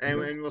years. and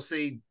we'll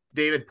see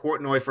David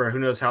Portnoy for who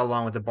knows how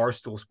long with the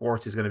Barstool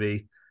Sports. He's going to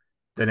be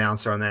the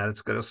announcer on that.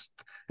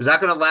 Is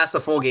that going to last a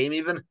full game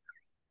even?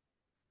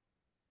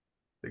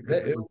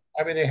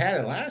 I mean, they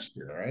had it last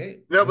year, right?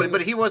 No,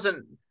 but he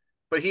wasn't.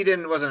 But he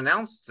wasn't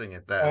announcing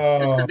it then.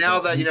 It's Oh, because now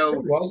that he sure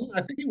wasn't.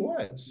 I think he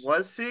was.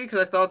 was he? Because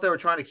I thought they were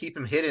trying to keep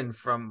him hidden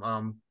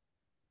from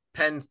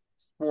Penn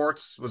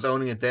Sports was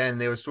owning it then.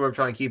 They were sort of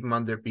trying to keep him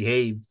under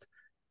behaved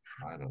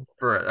I don't know.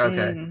 for it.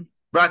 Okay. Mm.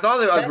 But I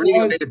was That reading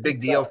it was made a big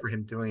deal for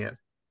him doing it.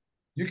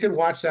 You can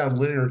watch that on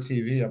linear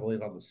TV, I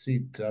believe, on the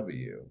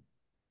CW.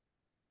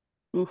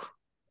 Oof,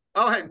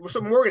 Oh, hey, so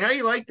Morgan, how do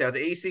you like that?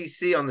 The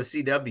ACC on the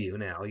CW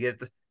now. You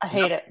get I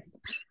hate it.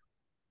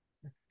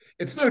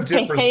 It's no I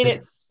different hate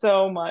it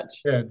so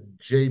much. than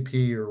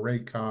JP or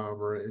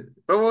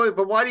Raycom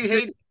but why do you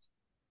hate it?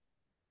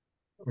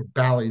 or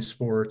Bally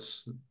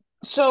Sports.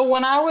 So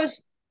when I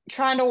was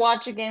trying to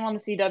watch a game on the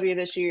CW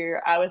this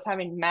year, I was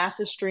having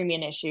massive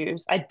streaming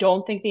issues. I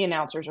don't think the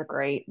announcers are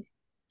great.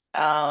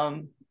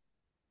 And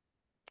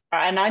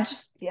I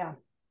just, yeah,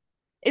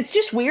 it's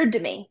just weird to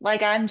me.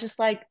 Like I'm just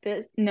like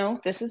this. No,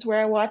 this is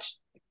where I watch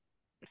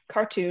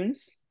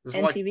cartoons It's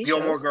and like TV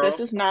Gilmore shows. This Girls.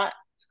 is not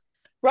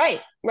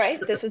right. Right.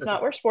 This is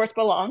not where sports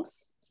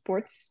belongs.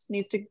 Sports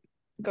needs to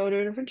go to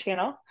a different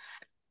channel.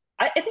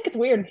 I think it's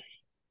weird,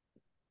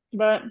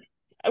 but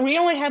we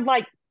only had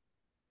like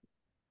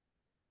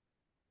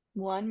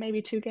one,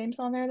 maybe two games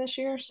on there this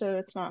year, so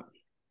it's not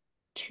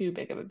too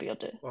big of a deal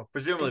to Well,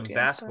 presumably big deal.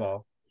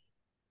 basketball.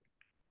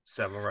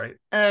 several, right?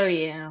 Oh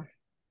yeah,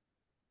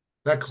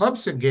 That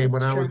Clemson game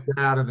when that's I was true.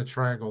 down in the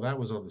Triangle, that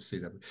was on the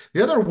CW.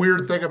 The other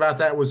weird thing about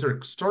that was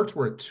their starts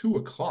were at 2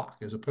 o'clock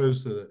as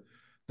opposed to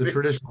the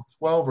traditional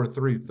 12 or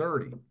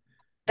 3:30.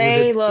 It was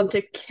at They love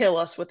 2. to kill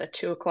us with a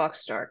 2 o'clock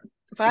start.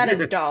 If I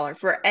had a dollar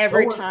for No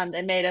every one, time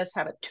they made us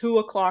have a 2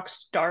 o'clock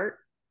start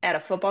at a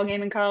football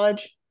game in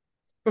college,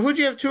 But who'd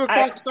you have two I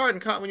o'clock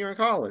start when you were in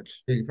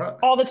college?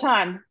 all the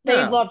time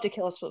they No, love to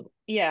kill us with.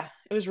 Yeah,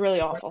 it was really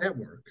awful.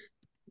 network.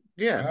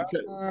 yeah,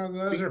 because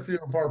Those are few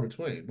and far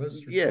between.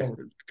 Most are yeah, 12.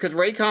 because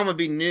Raycom would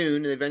be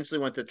noon, and eventually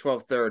went to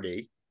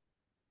 12:30,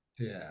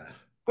 Yeah.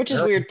 Which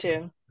is weird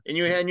too. and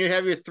you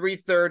have your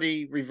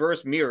 3:30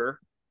 reverse mirror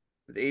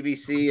with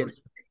ABC, and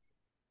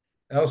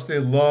Else they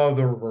love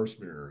the reverse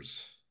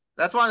mirrors.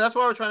 that's why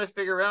we're trying to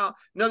figure out.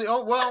 No,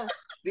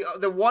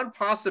 the one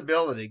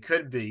possibility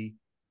could be,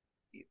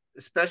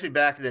 especially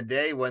back in the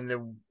day when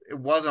it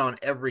wasn't on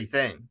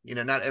everything.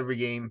 Not every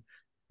game.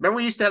 Remember,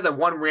 we used to have that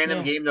one random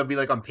Yeah. game that'll be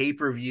like on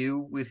pay-per-view.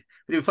 We'd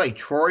play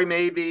Troy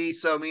maybe.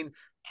 So I mean,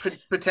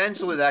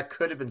 potentially that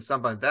could have been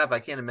something like that. But I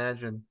can't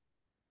imagine.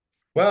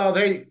 Well,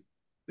 it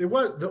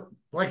was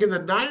like in the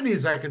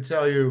 90s, I can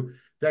tell you,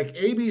 like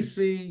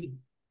ABC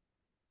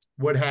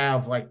would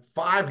have like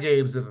 5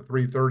 games in the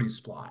 3:30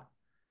 slot.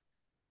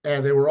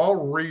 And they were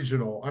all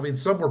regional. I mean,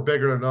 some were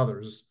bigger than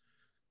others,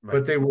 Right.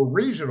 but they were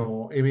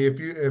regional. I mean, if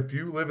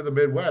you live in the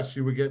Midwest,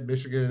 you would get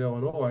Michigan and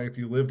Illinois. If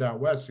you lived out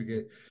west, you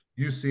get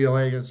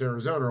UCLA against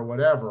Arizona or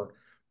whatever.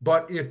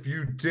 But if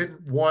you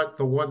didn't want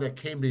the one that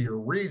came to your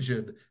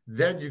region,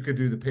 then you could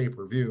do the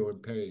pay-per-view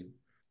and pay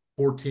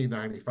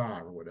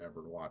 $14.95 or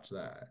whatever to watch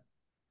that.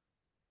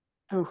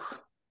 Oof.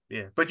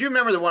 Yeah, but you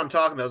remember the one I'm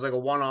talking about? It was like a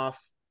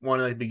one-off one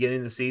at the beginning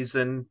of the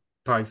season,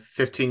 probably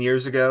 15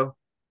 years ago.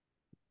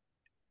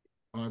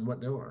 On what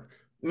network?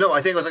 No,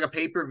 I think it was like a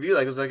pay-per-view.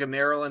 Like it was like a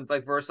Maryland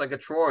like versus like a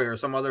Troy or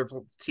some other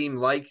team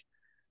like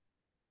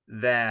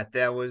that.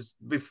 That was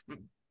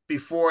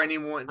before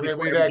anyone I mean,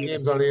 before we've every had game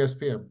was. games on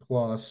ESPN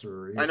Plus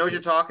or I know what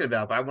you're ESPN. talking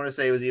about, but I want to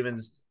say it was even.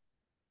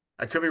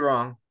 I could be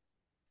wrong.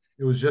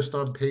 It was just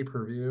on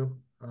pay-per-view.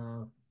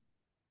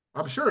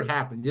 I'm sure it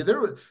happened. Yeah,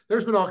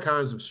 there's been all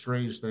kinds of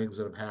strange things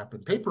that have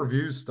happened.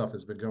 Pay-per-view stuff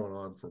has been going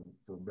on for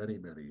many,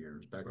 many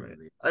years back into Right.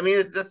 the. I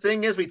mean, the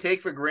thing is, we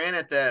take for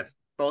granted that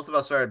both of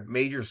us are at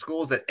major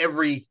schools that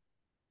every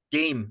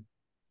game,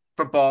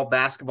 football,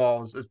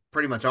 basketball, is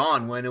pretty much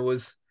on when it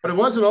was. But it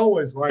wasn't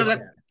always So like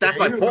that. that's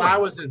my Even when I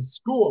point. was in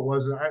school, it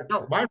wasn't.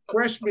 No, My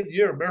freshman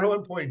year,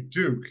 Maryland played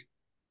Duke.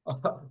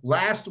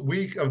 Last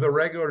week of the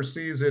regular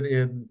season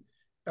in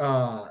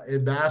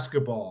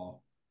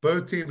basketball,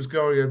 both teams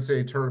going against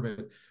a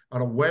tournament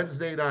on a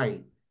Wednesday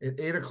night at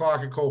 8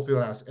 o'clock at Cole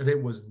Fieldhouse, and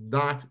it was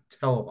not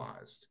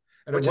televised.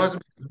 And it which is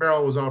wasn't because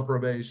Maryland was on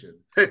probation.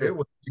 It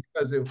was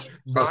because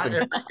not awesome.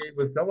 every game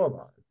was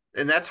televised.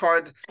 And that's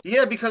hard.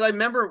 Yeah, because I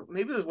remember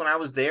maybe it was when I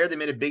was there, they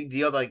made a big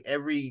deal like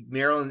every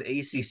Maryland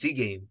ACC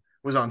game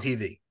was on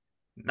TV.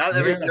 Not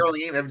every Yeah, Maryland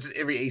game,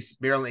 every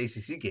Maryland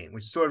ACC game,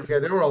 which is sort of yeah,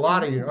 there were a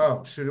lot of years.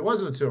 Oh, shoot. It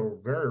wasn't until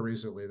very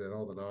recently that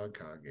all the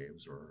non-con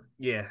games were.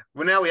 yeah.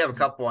 Well, now we have a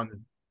couple on the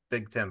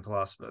Big Ten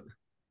Plus, but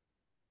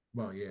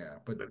Well, yeah,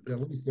 but but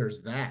at least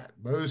there's that.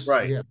 Most,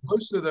 right. yeah,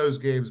 most of those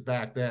games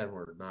back then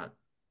were not.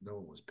 No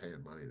one was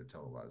paying money to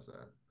televise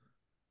that.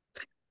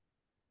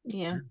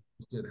 Yeah.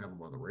 Just didn't have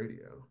them on the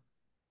radio.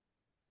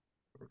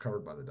 They were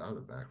covered by the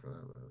Diamondback for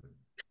that.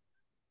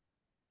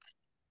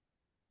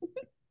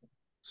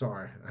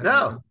 Sorry, I didn't mean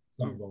No, to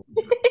sound long,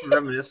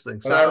 reminiscing.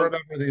 but I So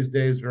remember these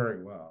days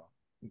very well.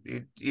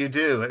 you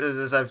do.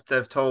 As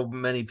I've told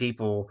many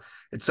people,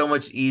 it's so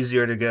much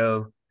easier to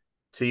go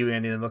to you,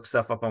 Andy, and look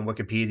stuff up on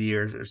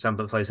Wikipedia or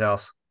someplace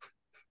else.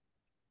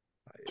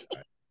 I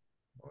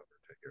wanted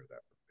to hear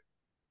that.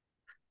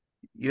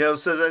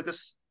 So like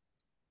this,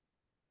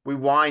 we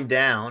wind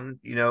down.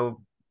 Any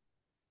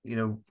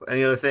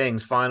other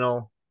things?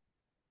 Final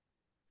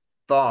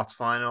thoughts?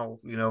 Final,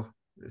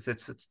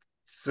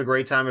 it's a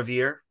great time of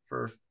year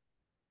for.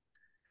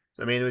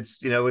 I mean, it's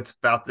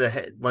about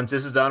once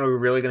this is done, we're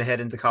really going to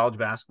head into college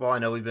basketball. I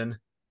know we've been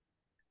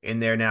in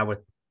there now with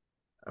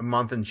a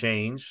month and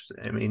change.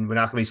 I mean, we're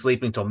not going to be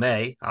sleeping till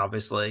May,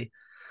 obviously,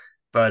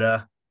 but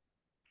It's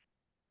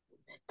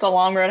a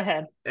long road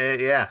ahead.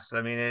 yes,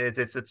 I mean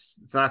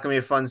it's not going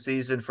to be a fun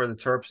season for the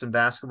Terps in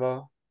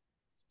basketball.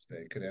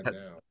 It could end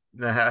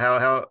now.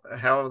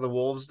 How are the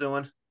Wolves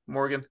doing,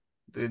 Morgan?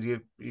 Did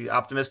you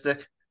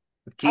optimistic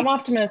with I'm Keats?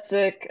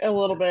 optimistic a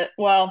little bit.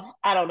 Well,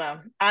 I don't know.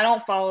 I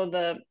don't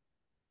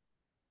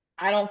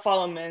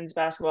follow men's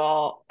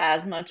basketball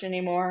as much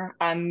anymore.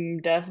 I'm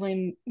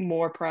definitely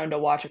more prone to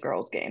watch a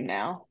girls' game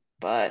now.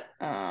 But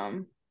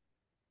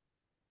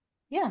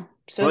yeah.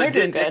 So Well, they're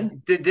doing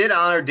good. they did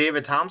honor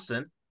David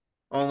Thompson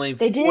only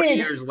They 40 did.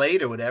 years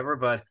later, whatever.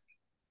 But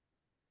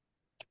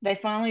They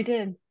finally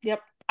did. Yep.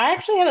 I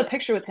actually have a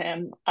picture with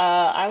him.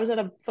 I was at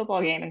a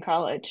football game in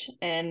college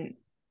and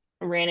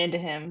ran into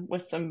him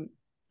with some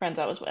friends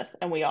I was with,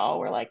 and we all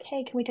were like,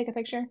 "Hey, can we take a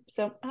picture?"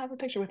 So I have a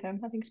picture with him.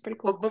 I think it's pretty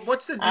cool. but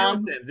what's the deal with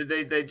Um, him?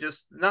 Did they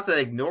just not that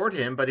they ignored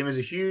him, but he was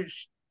a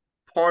huge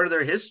part of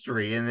their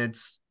history, and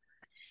it's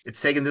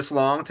it's taken this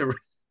long to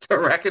to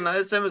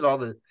recognize him as all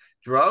the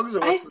drugs,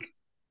 or what's I the?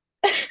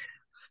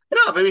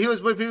 No, but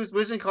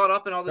wasn't caught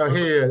up in all the No, he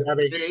drugs is. I in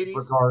the mean, mid he's '80s.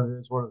 regarded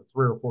as one of the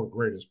 3 or 4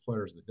 greatest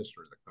players in the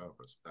history of the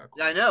conference, without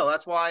Yeah, I question. know.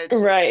 That's why it's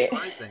so right.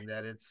 surprising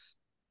that it's.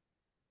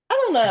 I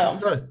don't I can know.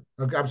 say,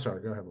 okay, I'm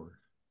sorry. Go ahead, Warren.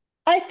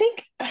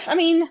 I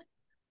mean,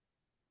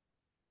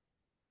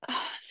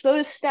 so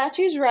the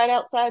statue's right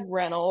outside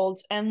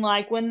Reynolds, and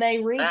like when they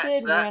redid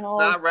It's not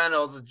Reynolds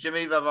Reynolds. It's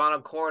Jimmy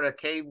Valvano Court at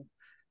K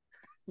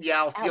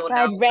Yao outside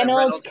Fieldhouse at Reynolds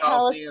Reynolds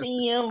Coliseum.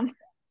 Coliseum.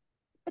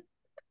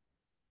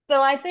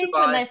 So I think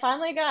when Goodbye. they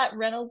finally got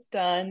Reynolds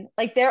done,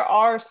 like there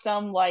are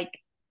some like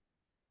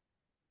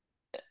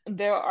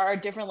there are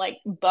different like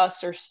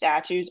busts or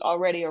statues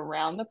already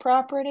around the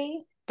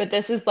property, but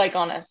this is like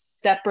on a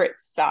separate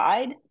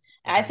side.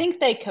 I Mhm. think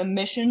they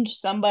commissioned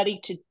somebody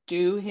to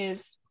do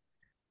his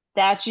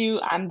statue.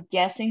 I'm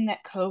guessing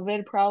that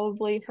COVID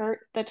probably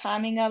hurt the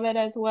timing of it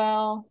as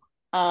well.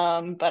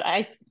 But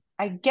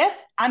I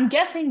guess I'm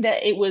guessing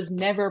that it was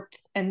never,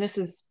 and this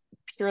is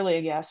purely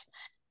a guess.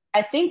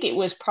 I think it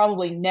was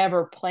probably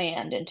never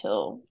planned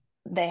until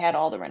they had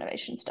all the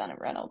renovations done at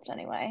Reynolds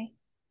anyway.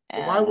 But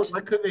And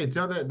why couldn't they have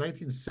done that in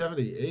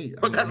 1978?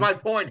 I But mean, that's my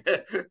point.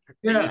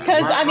 yeah, 80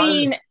 because or I why,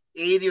 mean,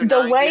 80 or the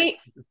 90. way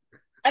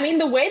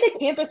the way the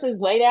campus is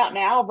laid out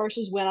now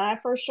versus when I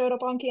first showed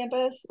up on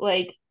campus,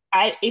 like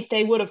I if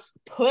they would have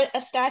put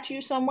a statue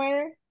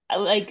somewhere,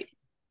 like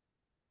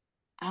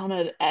I don't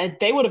know,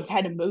 they would have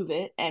had to move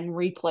it and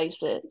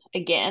replace it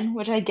again,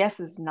 which I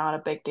guess is not a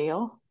big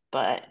deal,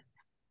 but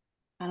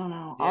I don't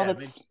know. All Yeah, I mean,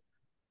 that's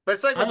but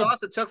it's like I with have,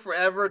 us, it took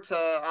forever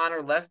to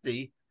honor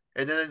Lefty,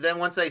 and then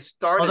once they well,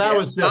 started, they that had to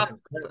was stop.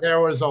 different. There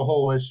was a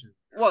whole issue.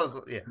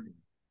 Well, yeah,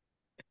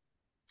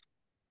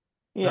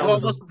 That yeah.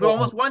 was a who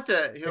almost whole went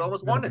to he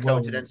almost big wanted to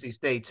coach at blow. NC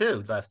State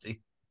too,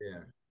 Lefty. Yeah.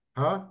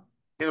 Huh?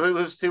 It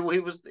was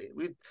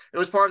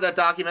part of that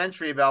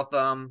documentary about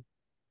the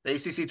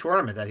ACC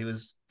tournament that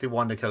he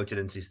wanted to coach at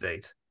NC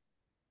State.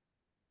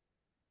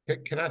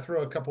 Can I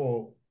throw a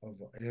couple of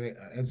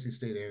NC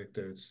State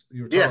anecdotes?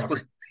 You were Yes, talking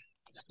about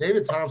please.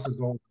 David Thompson's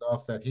old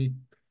enough that he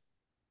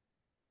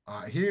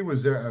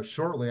was there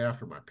shortly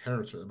after my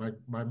parents were there.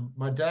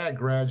 My dad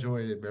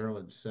graduated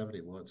Maryland in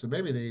 71, so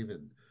maybe they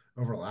even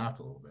overlapped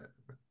a little bit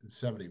in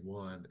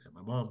 71, and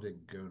my mom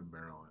didn't go to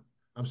Maryland.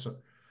 I'm sorry,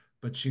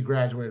 but she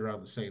graduated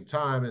around the same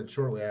time, and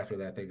shortly after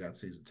that, they got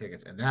season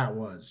tickets, and that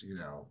was,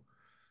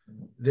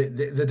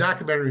 the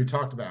documentary you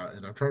talked about,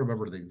 and I'm trying to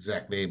remember the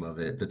exact name of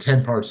it, the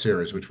 10-part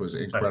series, which was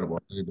Right. incredible.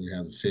 If anybody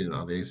hasn't seen it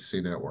on the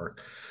ACC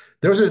network.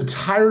 There was an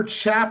entire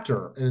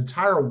chapter, an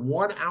entire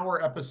 1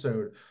 hour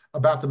episode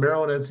about the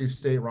Maryland NC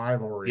State Yeah,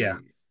 rivalry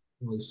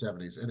in the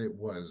 70s, and it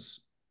was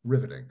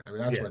riveting. I mean,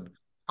 that's yeah, when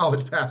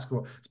college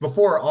basketball, it's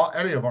before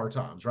any of our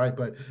times, right?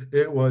 But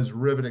it was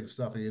riveting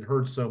stuff, and you'd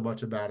heard so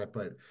much about it.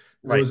 But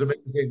what right. was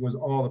amazing was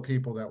all the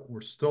people that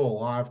were still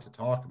alive to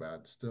talk about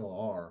it, still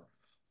are,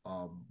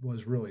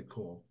 was really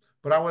cool.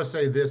 But I want to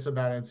say this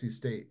about NC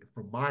State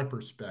from my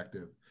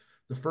perspective.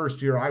 The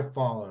first year I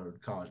followed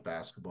college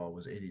basketball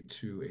was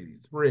 82,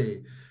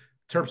 83.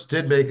 Terps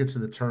did make it to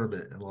the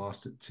tournament and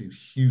lost it to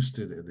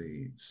Houston in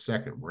the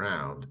second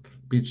round.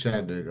 Beat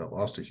Chattanooga,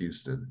 lost to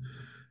Houston.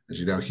 As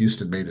you know,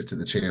 Houston made it to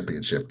the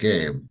championship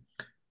game.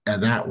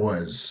 And that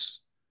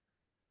was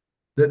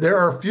there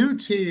are a few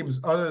teams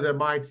other than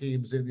my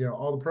teams in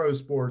all the pro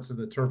sports and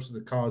the Terps and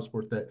the college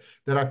sports that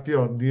I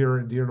feel near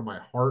and dear to my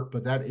heart.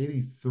 But that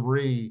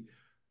 83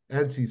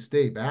 NC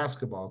State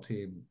basketball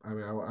team, I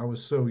mean, I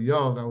was so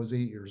young. I was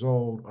 8 years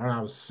old, or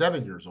I was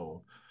 7 years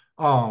old.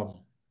 Um,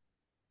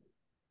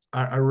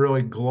 I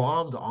really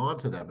glommed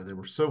onto them, and they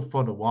were so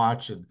fun to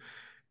watch. And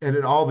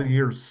in all the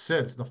years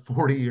since, the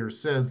 40 years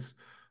since,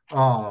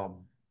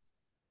 um,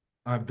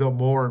 I've built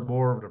more and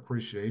more of an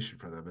appreciation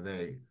for them.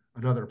 And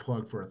another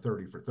plug for a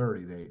 30 for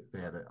 30. They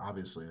had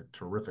obviously a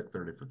terrific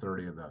 30 for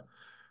 30 in the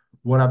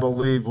what I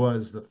believe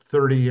was the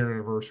 30-year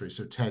anniversary.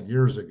 So 10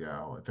 years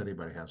ago, if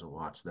anybody hasn't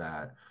watched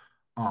that,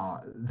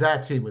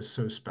 that team was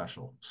so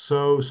special.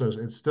 So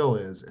it still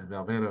is, and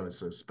Valvano is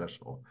so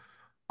special.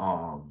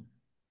 Um,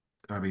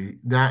 I mean,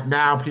 that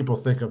now people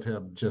think of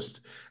him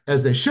just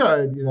as they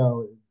should,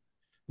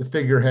 the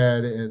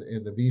figurehead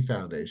and the V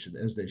Foundation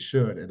as they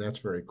should, and that's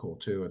very cool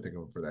too. I think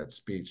of him for that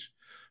speech,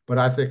 but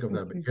I think of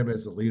him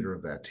as the leader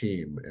of that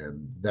team,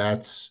 and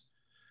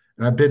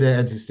I've been to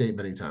NC State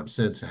many times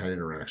since. I had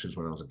interactions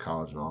when I was in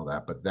college and all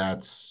that, but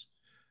that's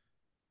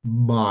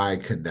my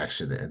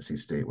connection to NC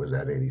State was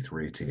that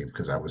 83 team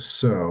because I was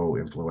so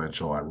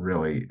influential. I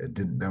really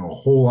didn't know a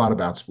whole lot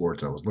about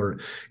sports. I was learning,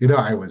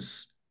 I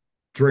was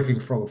drinking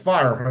from a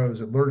fire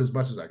hose and learned as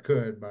much as I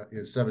could by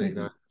 7, 8,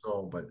 9 years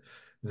old. But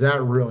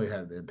that really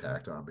had an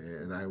impact on me.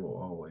 And I will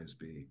always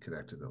be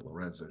connected to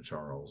Lorenzo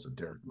Charles and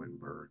Derek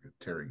Whittenberg and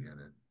Terry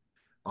Gannon,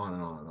 on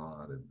and on and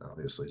on. And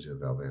obviously Jim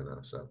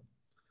Valvano. So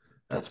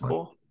That's that's my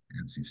cool.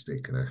 NC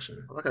State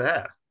connection. Look at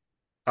that.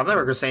 I'm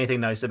never going to say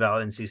anything nice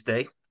about NC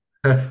State.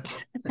 NC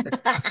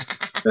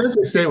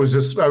State was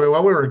just, I mean,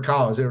 when we were in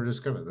college, they were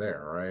just kind of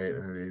there, right?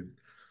 I mean,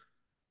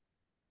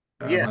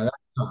 Yeah, by that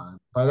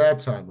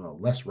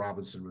Les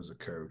Robinson was a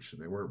coach,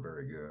 and they weren't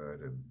very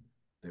good, and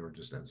they were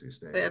just NC They,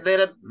 State. they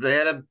had a they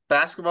had a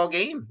basketball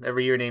game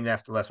every year named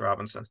after Les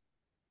Robinson.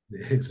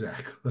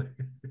 Exactly.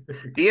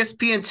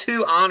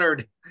 ESPN2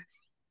 honored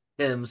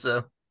him.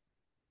 So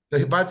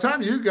By the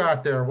time you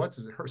got there, what's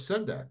his, her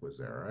Sendak was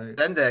there, right?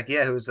 Sendek,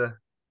 yeah, who's a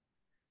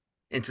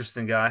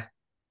interesting guy.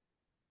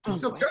 He's Oh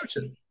still boy.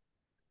 coaching.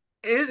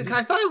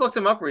 I thought I looked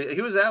him up.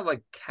 He was at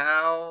like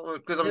Cal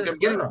because I'm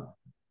getting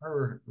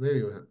Or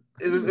maybe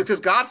it's because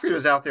Godfrey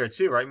was out there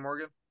too, right,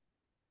 Morgan?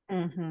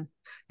 Mm-hmm.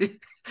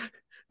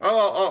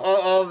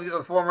 All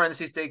the former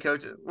NC State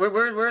coaches.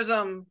 Where's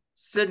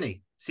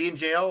Sydney? Is he in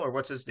jail or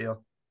what's his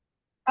deal?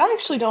 I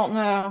actually don't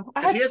know. I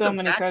Because had he had so some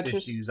many tax coaches.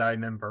 issues, I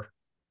remember.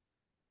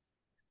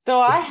 So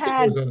I I think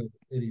it was had, on an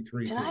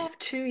 83 did I team. have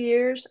 2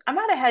 years? I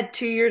might have had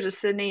 2 years of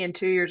Sydney and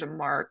 2 years of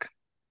Mark.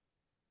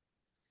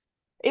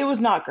 It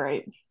was not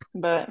great,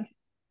 but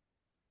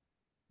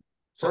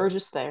So we're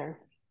just there.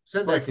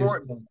 But Sendak is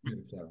before still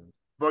in Florida.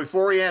 but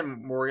before we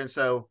end, Morgan,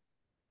 so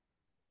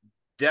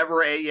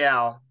Deborah A.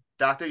 Yao,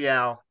 Dr.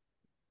 Yao,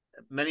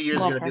 many years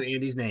Love ago knew her.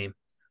 Andy's name.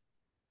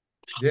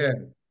 Yeah.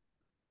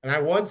 And I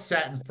once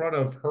sat in front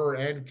of her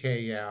and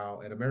Kay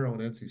Yao at a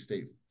Maryland NC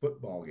State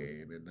football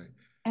game in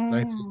Mm.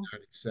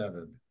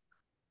 1997.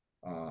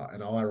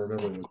 And all I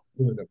remember That's was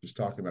cool. two of them just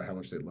talking about how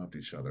much they loved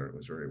each other. It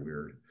was very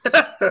weird.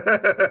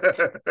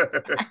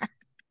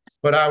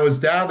 But I was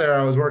down there.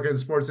 I was working in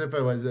sports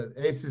info. Was at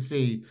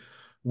ACC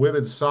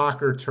women's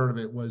soccer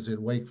tournament was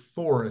in Wake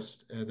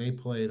Forest, and they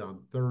played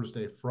on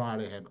Thursday,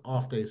 Friday, had an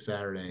off day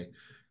Saturday,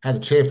 had the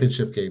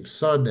championship game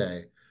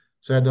Sunday.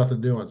 So I had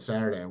nothing to do on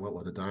Saturday. I went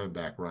with a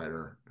Diamondback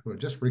writer who I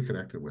just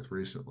reconnected with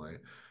recently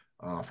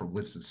from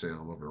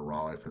Winston-Salem over to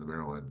Raleigh for the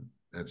Maryland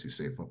NC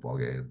State football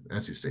game.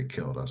 NC State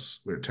killed us.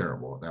 We were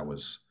terrible. That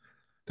was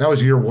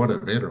year one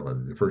at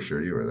Vanderland, the first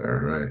year you were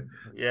there, right?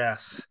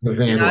 Yes. The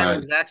You and I were the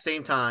bandwagon. exact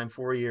same time,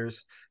 4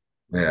 years.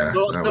 Yeah,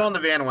 Still on the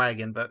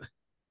bandwagon, but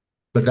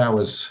but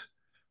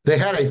they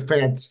had a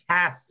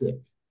fantastic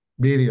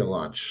media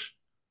lunch.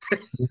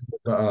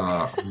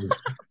 Uh,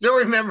 still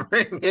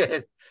remembering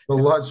it the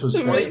lunch was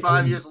 25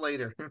 fantastic. years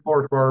later.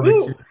 Pork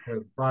barbecue Woo!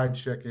 and fried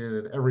chicken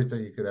and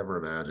everything you could ever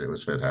imagine. It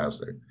was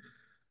fantastic.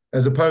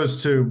 As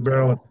opposed to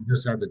Maryland,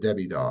 just had the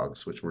Debbie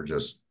dogs, which were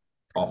just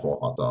awful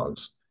hot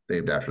dogs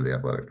named after the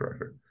athletic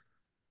director.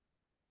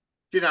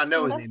 Did not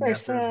know Oh, his that's name very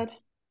after. sad.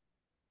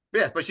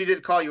 Yeah, but she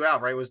did call you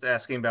out, right? Was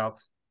asking about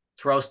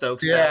Terrell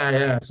Stokes stats. Yeah,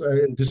 yeah. So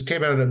it just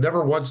came out and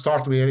never once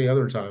talked to me any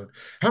other time.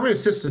 How many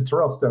assists did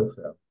Terrell Stokes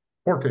have?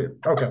 14.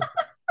 Okay.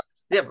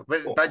 Yeah,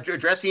 but Cool. by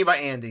addressing you by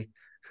Andy.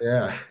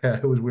 Yeah, yeah,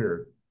 it was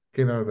weird.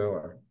 Came out of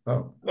nowhere.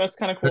 Oh, That's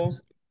kind of thanks,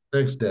 cool.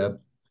 thanks, Deb.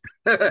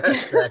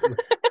 Exactly.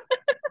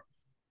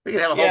 We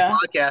could have a whole Yeah.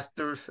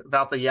 podcast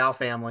about the Yao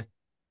family.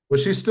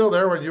 Was she still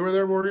there when you were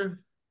there, Morgan?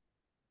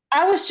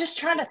 I was just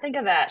trying to think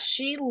of that.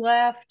 She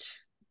left.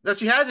 No,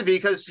 she had to be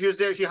because she was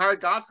there. She hired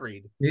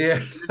Gottfried.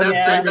 Yeah.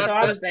 Yeah, famous, so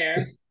I was there.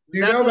 do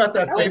you That's know when she about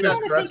that I was complained famous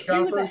about. trying to press think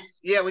who was a. conference?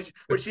 Yeah,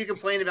 when she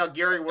complained about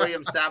Gary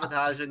Williams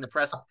sabotaging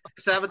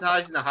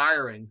the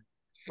hiring,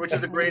 which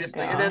is the Oh greatest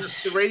thing. And then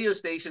gosh. the radio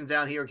stations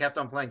down here kept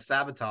on playing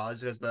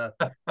sabotage because the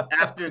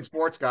afternoon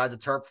sports guy's a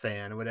Terp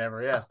fan or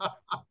whatever. Yes,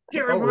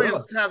 Gary Oh, really?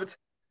 Williams sabotage.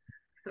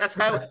 That's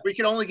why we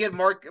can only get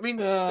Mark. I mean,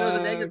 it was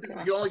a Oh negative thing.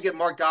 We can only gosh. get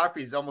Mark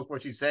Godfrey. Is almost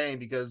what she's saying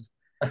because,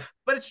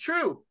 but it's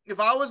true. If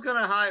I was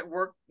going to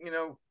work,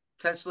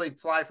 potentially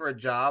apply for a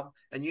job,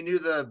 and you knew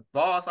the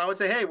boss, I would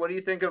say, "Hey, what do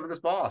you think of this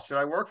boss? Should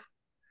I work?"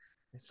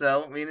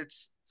 So, I mean,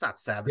 it's not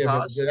Yeah,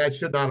 but sabotage, that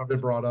should not have been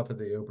brought up in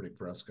the opening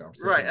press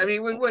conference. right? I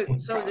mean,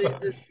 so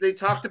they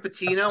talked to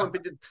Patino,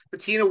 and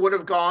Patino would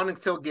have gone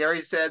until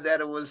Gary said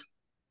that it was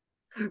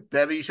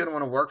Debbie you shouldn't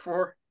want to work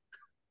for.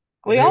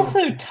 We They would,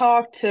 also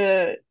talked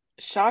to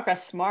Shaka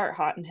Smart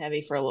hot and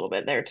heavy for a little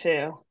bit there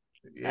too.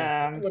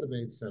 Yeah, that Um, would have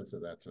made sense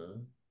at that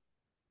time.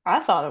 I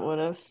thought it would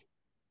have.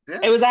 yeah,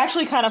 It was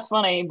actually kind of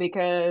funny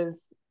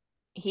because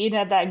he'd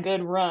had that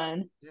good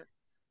run yeah.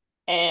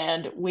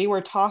 and we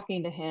were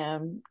talking to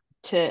him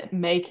to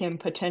make him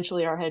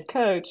potentially our head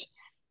coach.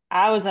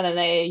 I was in an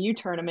AAU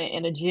tournament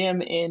in a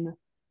gym in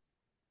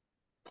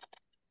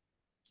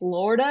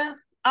Florida,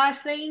 I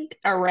think,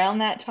 around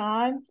that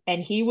time,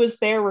 and he was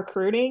there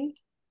recruiting.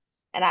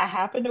 And I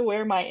happened to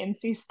wear my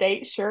NC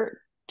State shirt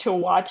to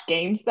watch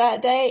games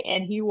that day,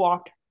 and he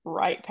walked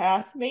right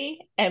past me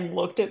and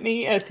looked at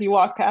me as he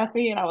walked past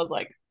me, and I was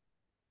like,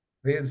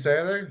 He didn't say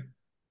anything.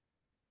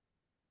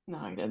 no,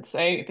 I didn't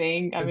say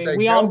anything. I Did mean, say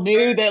we go all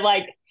knew back? that,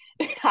 like,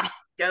 I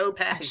Go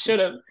Pack. should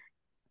have.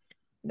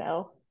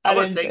 No, I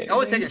didn't say I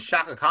would have taken anything.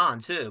 Shaka Khan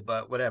too,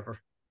 but whatever.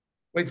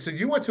 Wait, so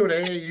you went to an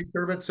AAU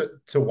tournament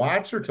to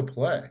watch or to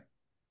play?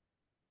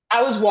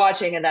 I was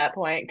watching at that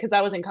point because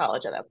I was in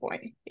college at that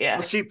point. Well,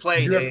 Yeah, she Did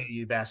played you have?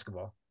 AAU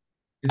basketball.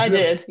 Did I you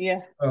have? did. Yeah,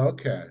 Oh,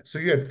 okay. So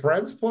you had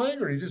friends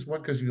playing, or you just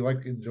went because you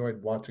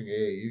enjoyed watching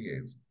AAU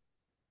games?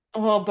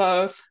 well,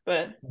 both,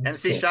 but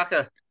That's NC cool.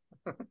 Shaka.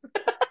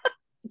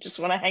 just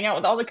want to hang out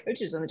with all the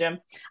coaches in the gym.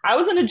 I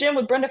was in a gym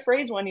with Brenda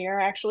Fraze one year.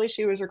 Actually,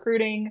 she was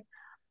recruiting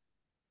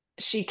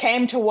she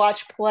came to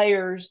watch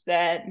players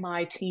that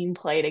my team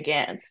played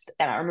against.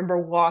 And I remember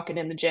walking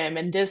in the gym,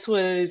 and this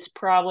was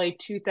probably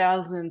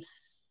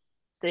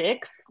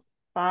 2006,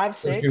 five,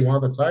 So she six.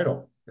 won the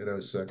title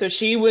in So '06.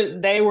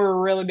 they were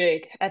really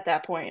big at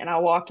that point. And I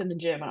walked in the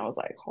gym and I was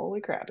like,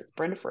 holy crap, it's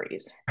Brenda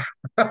Freeze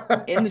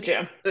in the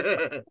gym.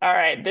 All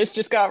right, this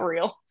just got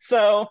real.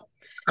 So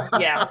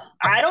yeah,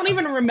 I don't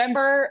even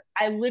remember.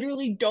 I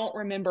literally don't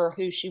remember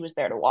who she was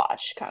there to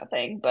watch, kind of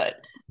thing. But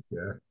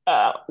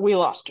Yeah. we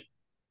lost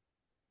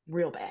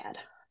real bad.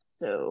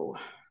 So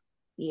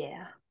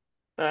yeah,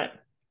 but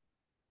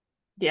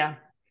yeah.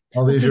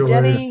 All Let's these see, years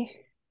later. Debbie.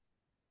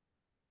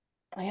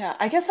 Yeah,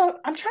 I guess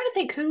I'm trying to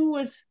think who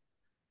was.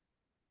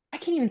 I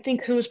can't even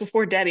think who was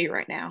before Debbie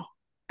right now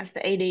as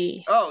the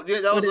AD. Oh,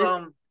 yeah, that What was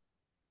is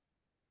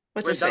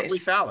what's his Lee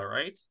face? Fowler,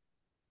 right?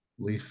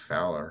 Leaf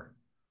Fowler.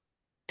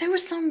 There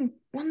was some.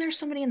 Wasn't there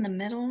somebody in the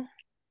middle?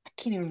 I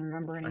can't even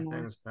remember I think it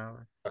anymore. was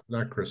Fowler.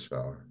 Not Chris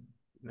Fowler.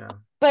 No,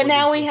 But would be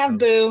now we Chris have Fowler.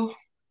 Boo.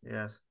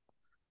 Yes.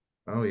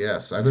 Oh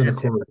yes, I know the Yes.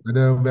 Corrigan. I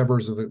know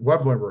members of the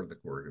one member of the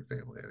Corrigan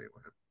family. Anyway,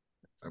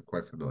 I'm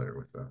quite familiar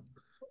with them.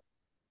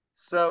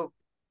 So,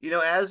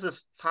 as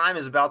this time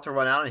is about to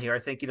run out in here, I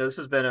think, this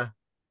has been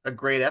a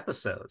great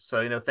episode.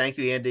 So, thank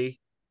you, Andy,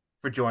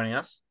 for joining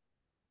us.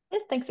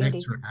 Yes, thanks, Thanks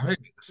Andy. for having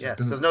me. This has Yes,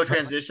 been. there's no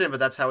transition, but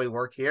that's how we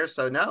work here.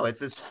 So, no,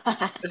 this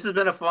has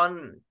been a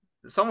fun.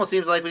 This almost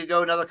seems like we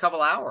go another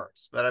couple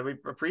hours, but I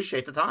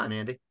appreciate the time,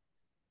 Andy.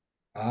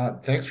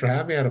 Thanks for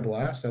having me. I had a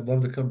blast. I'd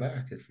love to come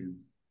back if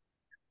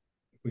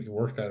we can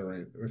work that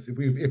arrange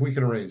if we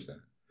can arrange that.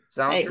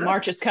 Sounds Hey, good.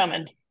 March is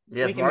coming.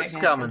 Yes, We can March make is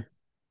it coming.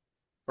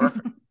 happen.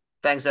 Perfect.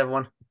 Thanks,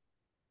 everyone.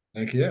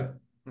 Thank you.